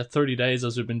last 30 days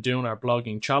as we've been doing our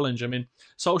blogging challenge. I mean,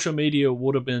 social media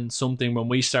would have been something when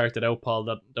we started out,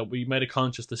 Paul, that we made a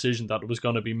conscious decision that it was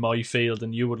going to be my field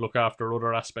and you would look after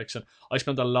other aspects. And I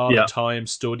spent a lot of time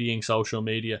studying social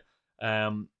media.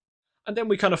 And then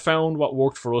we kind of found what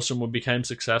worked for us and we became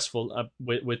successful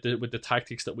with the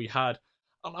tactics that we had.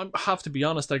 And I have to be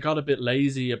honest, I got a bit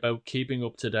lazy about keeping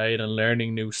up to date and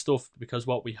learning new stuff because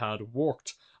what we had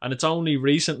worked. And it's only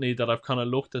recently that I've kind of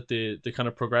looked at the kind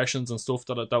of progressions and stuff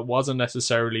that wasn't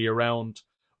necessarily around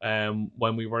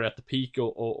when we were at the peak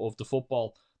of the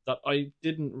football, that I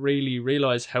didn't really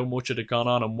realise how much it had gone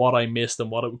on and what I missed and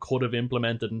what it could have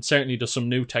implemented. And certainly there's some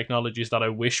new technologies that I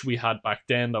wish we had back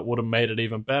then that would have made it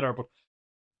even better. But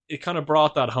it kind of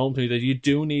brought that home to me that you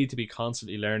do need to be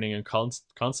constantly learning and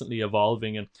constantly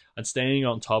evolving and staying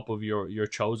on top of your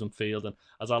chosen field. And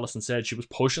as Alison said, she was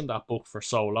pushing that book for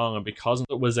so long, and because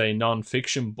it was a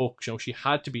non-fiction book, she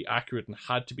had to be accurate and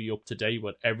had to be up to date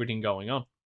with everything going on.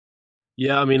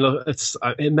 Yeah, I mean, look,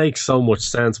 it makes so much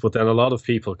sense, but then a lot of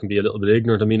people can be a little bit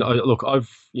ignorant. I mean, I've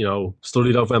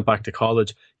studied, I've went back to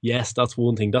college. Yes, that's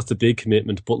one thing. That's a big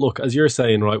commitment. But look, as you're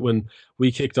saying, right, when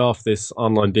we kicked off this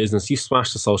online business, you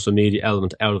smashed the social media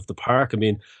element out of the park. I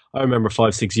mean, I remember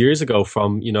 5, 6 years ago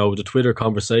from the Twitter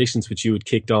conversations which you had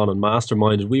kicked on and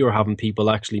masterminded. We were having people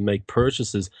actually make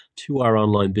purchases to our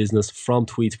online business from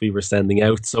tweets we were sending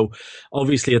out. So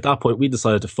obviously at that point we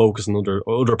decided to focus on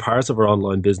other parts of our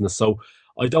online business. So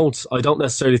I don't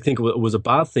necessarily think it was a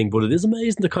bad thing, but it is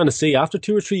amazing to kind of see after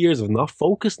 2 or 3 years of not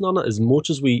focusing on it as much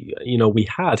as we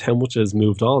had, how much has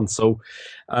moved on. So,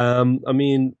 I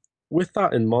mean, with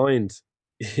that in mind,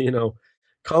 you know,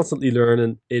 constantly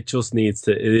learning, it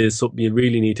is something you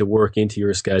really need to work into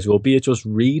your schedule, be it just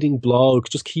reading blogs,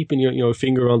 just keeping your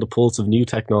finger on the pulse of new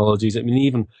technologies. I mean,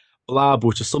 even Blab,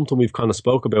 which is something we've kind of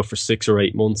spoke about for 6 or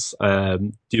 8 months,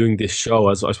 doing this show.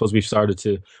 As I suppose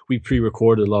we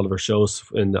pre-recorded a lot of our shows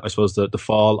in, I suppose, the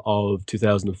fall of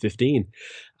 2015.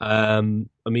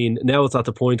 I mean, now it's at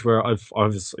the point where I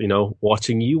was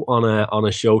watching you on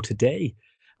a show today,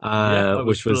 Yeah, I was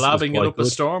which was blabbing it quite up a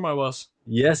good. storm. I was.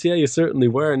 Yes, yeah, you certainly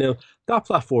were. Now, that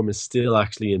platform is still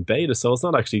actually in beta, so it's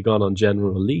not actually gone on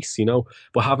general release.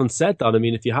 But having said that, I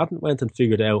mean, if you hadn't went and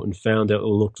figured out and found out, oh,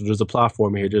 look, there's a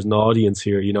platform here, there's an audience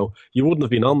here, you wouldn't have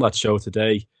been on that show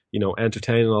today,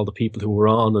 entertaining all the people who were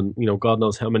on, and, God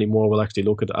knows how many more will actually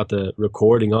look at the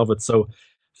recording of it. So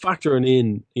factoring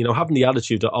in, having the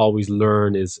attitude to always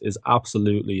learn is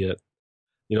absolutely it.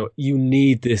 You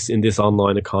need this in this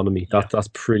online economy. Yeah. That's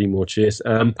pretty much it.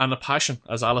 And a passion,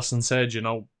 as Alison said,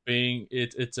 being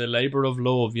it's a labor of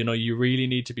love. You really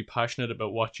need to be passionate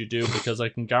about what you do, because I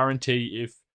can guarantee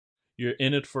if you're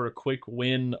in it for a quick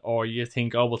win, or you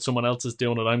think, oh well, someone else is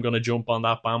doing it, I'm going to jump on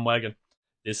that bandwagon.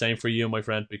 This ain't for you, my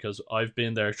friend, because I've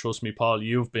been there. Trust me, Paul,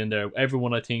 you've been there.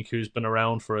 Everyone, I think, who's been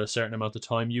around for a certain amount of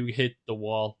time, you hit the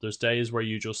wall. There's days where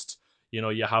you just,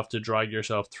 you have to drag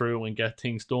yourself through and get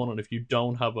things done. And if you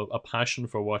don't have a passion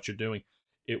for what you're doing,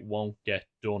 it won't get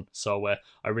done. So I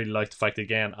really like the fact,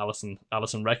 again, Alison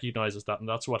recognizes that, and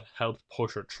that's what helped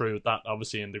push her through that.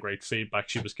 Obviously, in the great feedback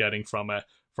she was getting from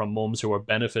mums who were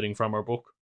benefiting from her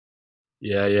book.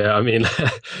 Yeah, yeah. I mean,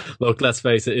 look, let's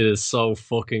face it, it is so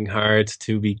fucking hard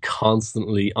to be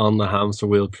constantly on the hamster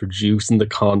wheel producing the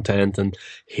content and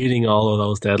hitting all of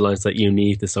those deadlines that you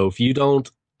need to. So if you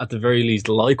don't, at the very least,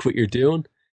 like what you're doing,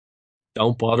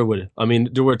 don't bother with it. I mean,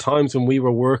 there were times when we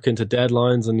were working to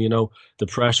deadlines and, the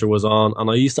pressure was on. And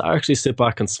I used to actually sit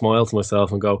back and smile to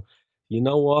myself and go, you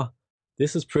know what?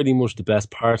 This is pretty much the best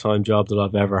part-time job that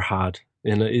I've ever had.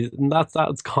 And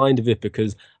that's kind of it,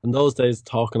 because in those days,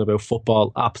 talking about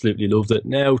football, absolutely loved it.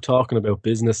 Now, talking about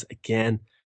business, again,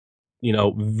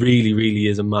 really, really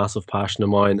is a massive passion of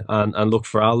mine. And look,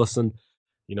 for Alison,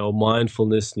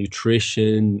 mindfulness,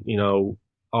 nutrition,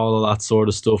 all of that sort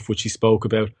of stuff, which she spoke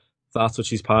about. That's what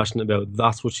she's passionate about.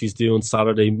 That's what she's doing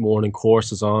Saturday morning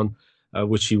courses on,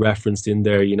 which she referenced in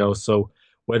there. So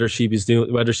whether she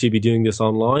be doing this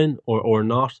online or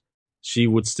not, she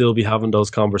would still be having those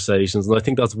conversations. And I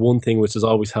think that's one thing which has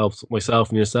always helped myself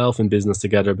and yourself in business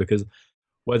together, because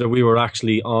whether we were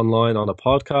actually online on a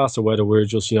podcast or whether we're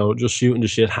just shooting the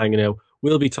shit, hanging out,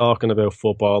 we'll be talking about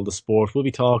football, the sport. We'll be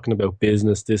talking about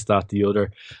business, this, that, the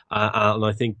other, and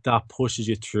I think that pushes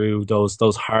you through those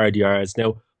hard yards.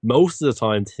 Now, most of the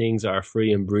time, things are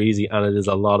free and breezy, and it is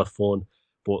a lot of fun.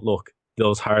 But look,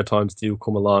 those hard times do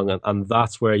come along, and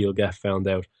that's where you'll get found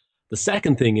out. The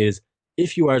second thing is,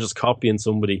 if you are just copying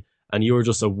somebody and you're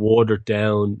just a watered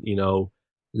down,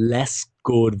 less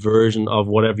good version of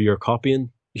whatever you're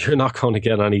copying, you're not going to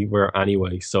get anywhere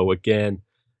anyway. So again,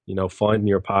 finding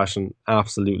your passion,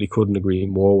 absolutely couldn't agree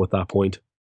more with that point.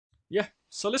 Yeah.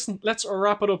 So listen, let's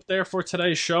wrap it up there for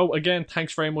today's show. Again,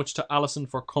 thanks very much to Alison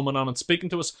for coming on and speaking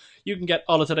to us. You can get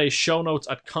all of today's show notes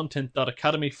at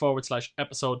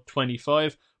content.academy/episode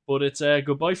 25. But it's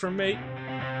goodbye from me.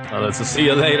 And it's a see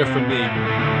you later from me.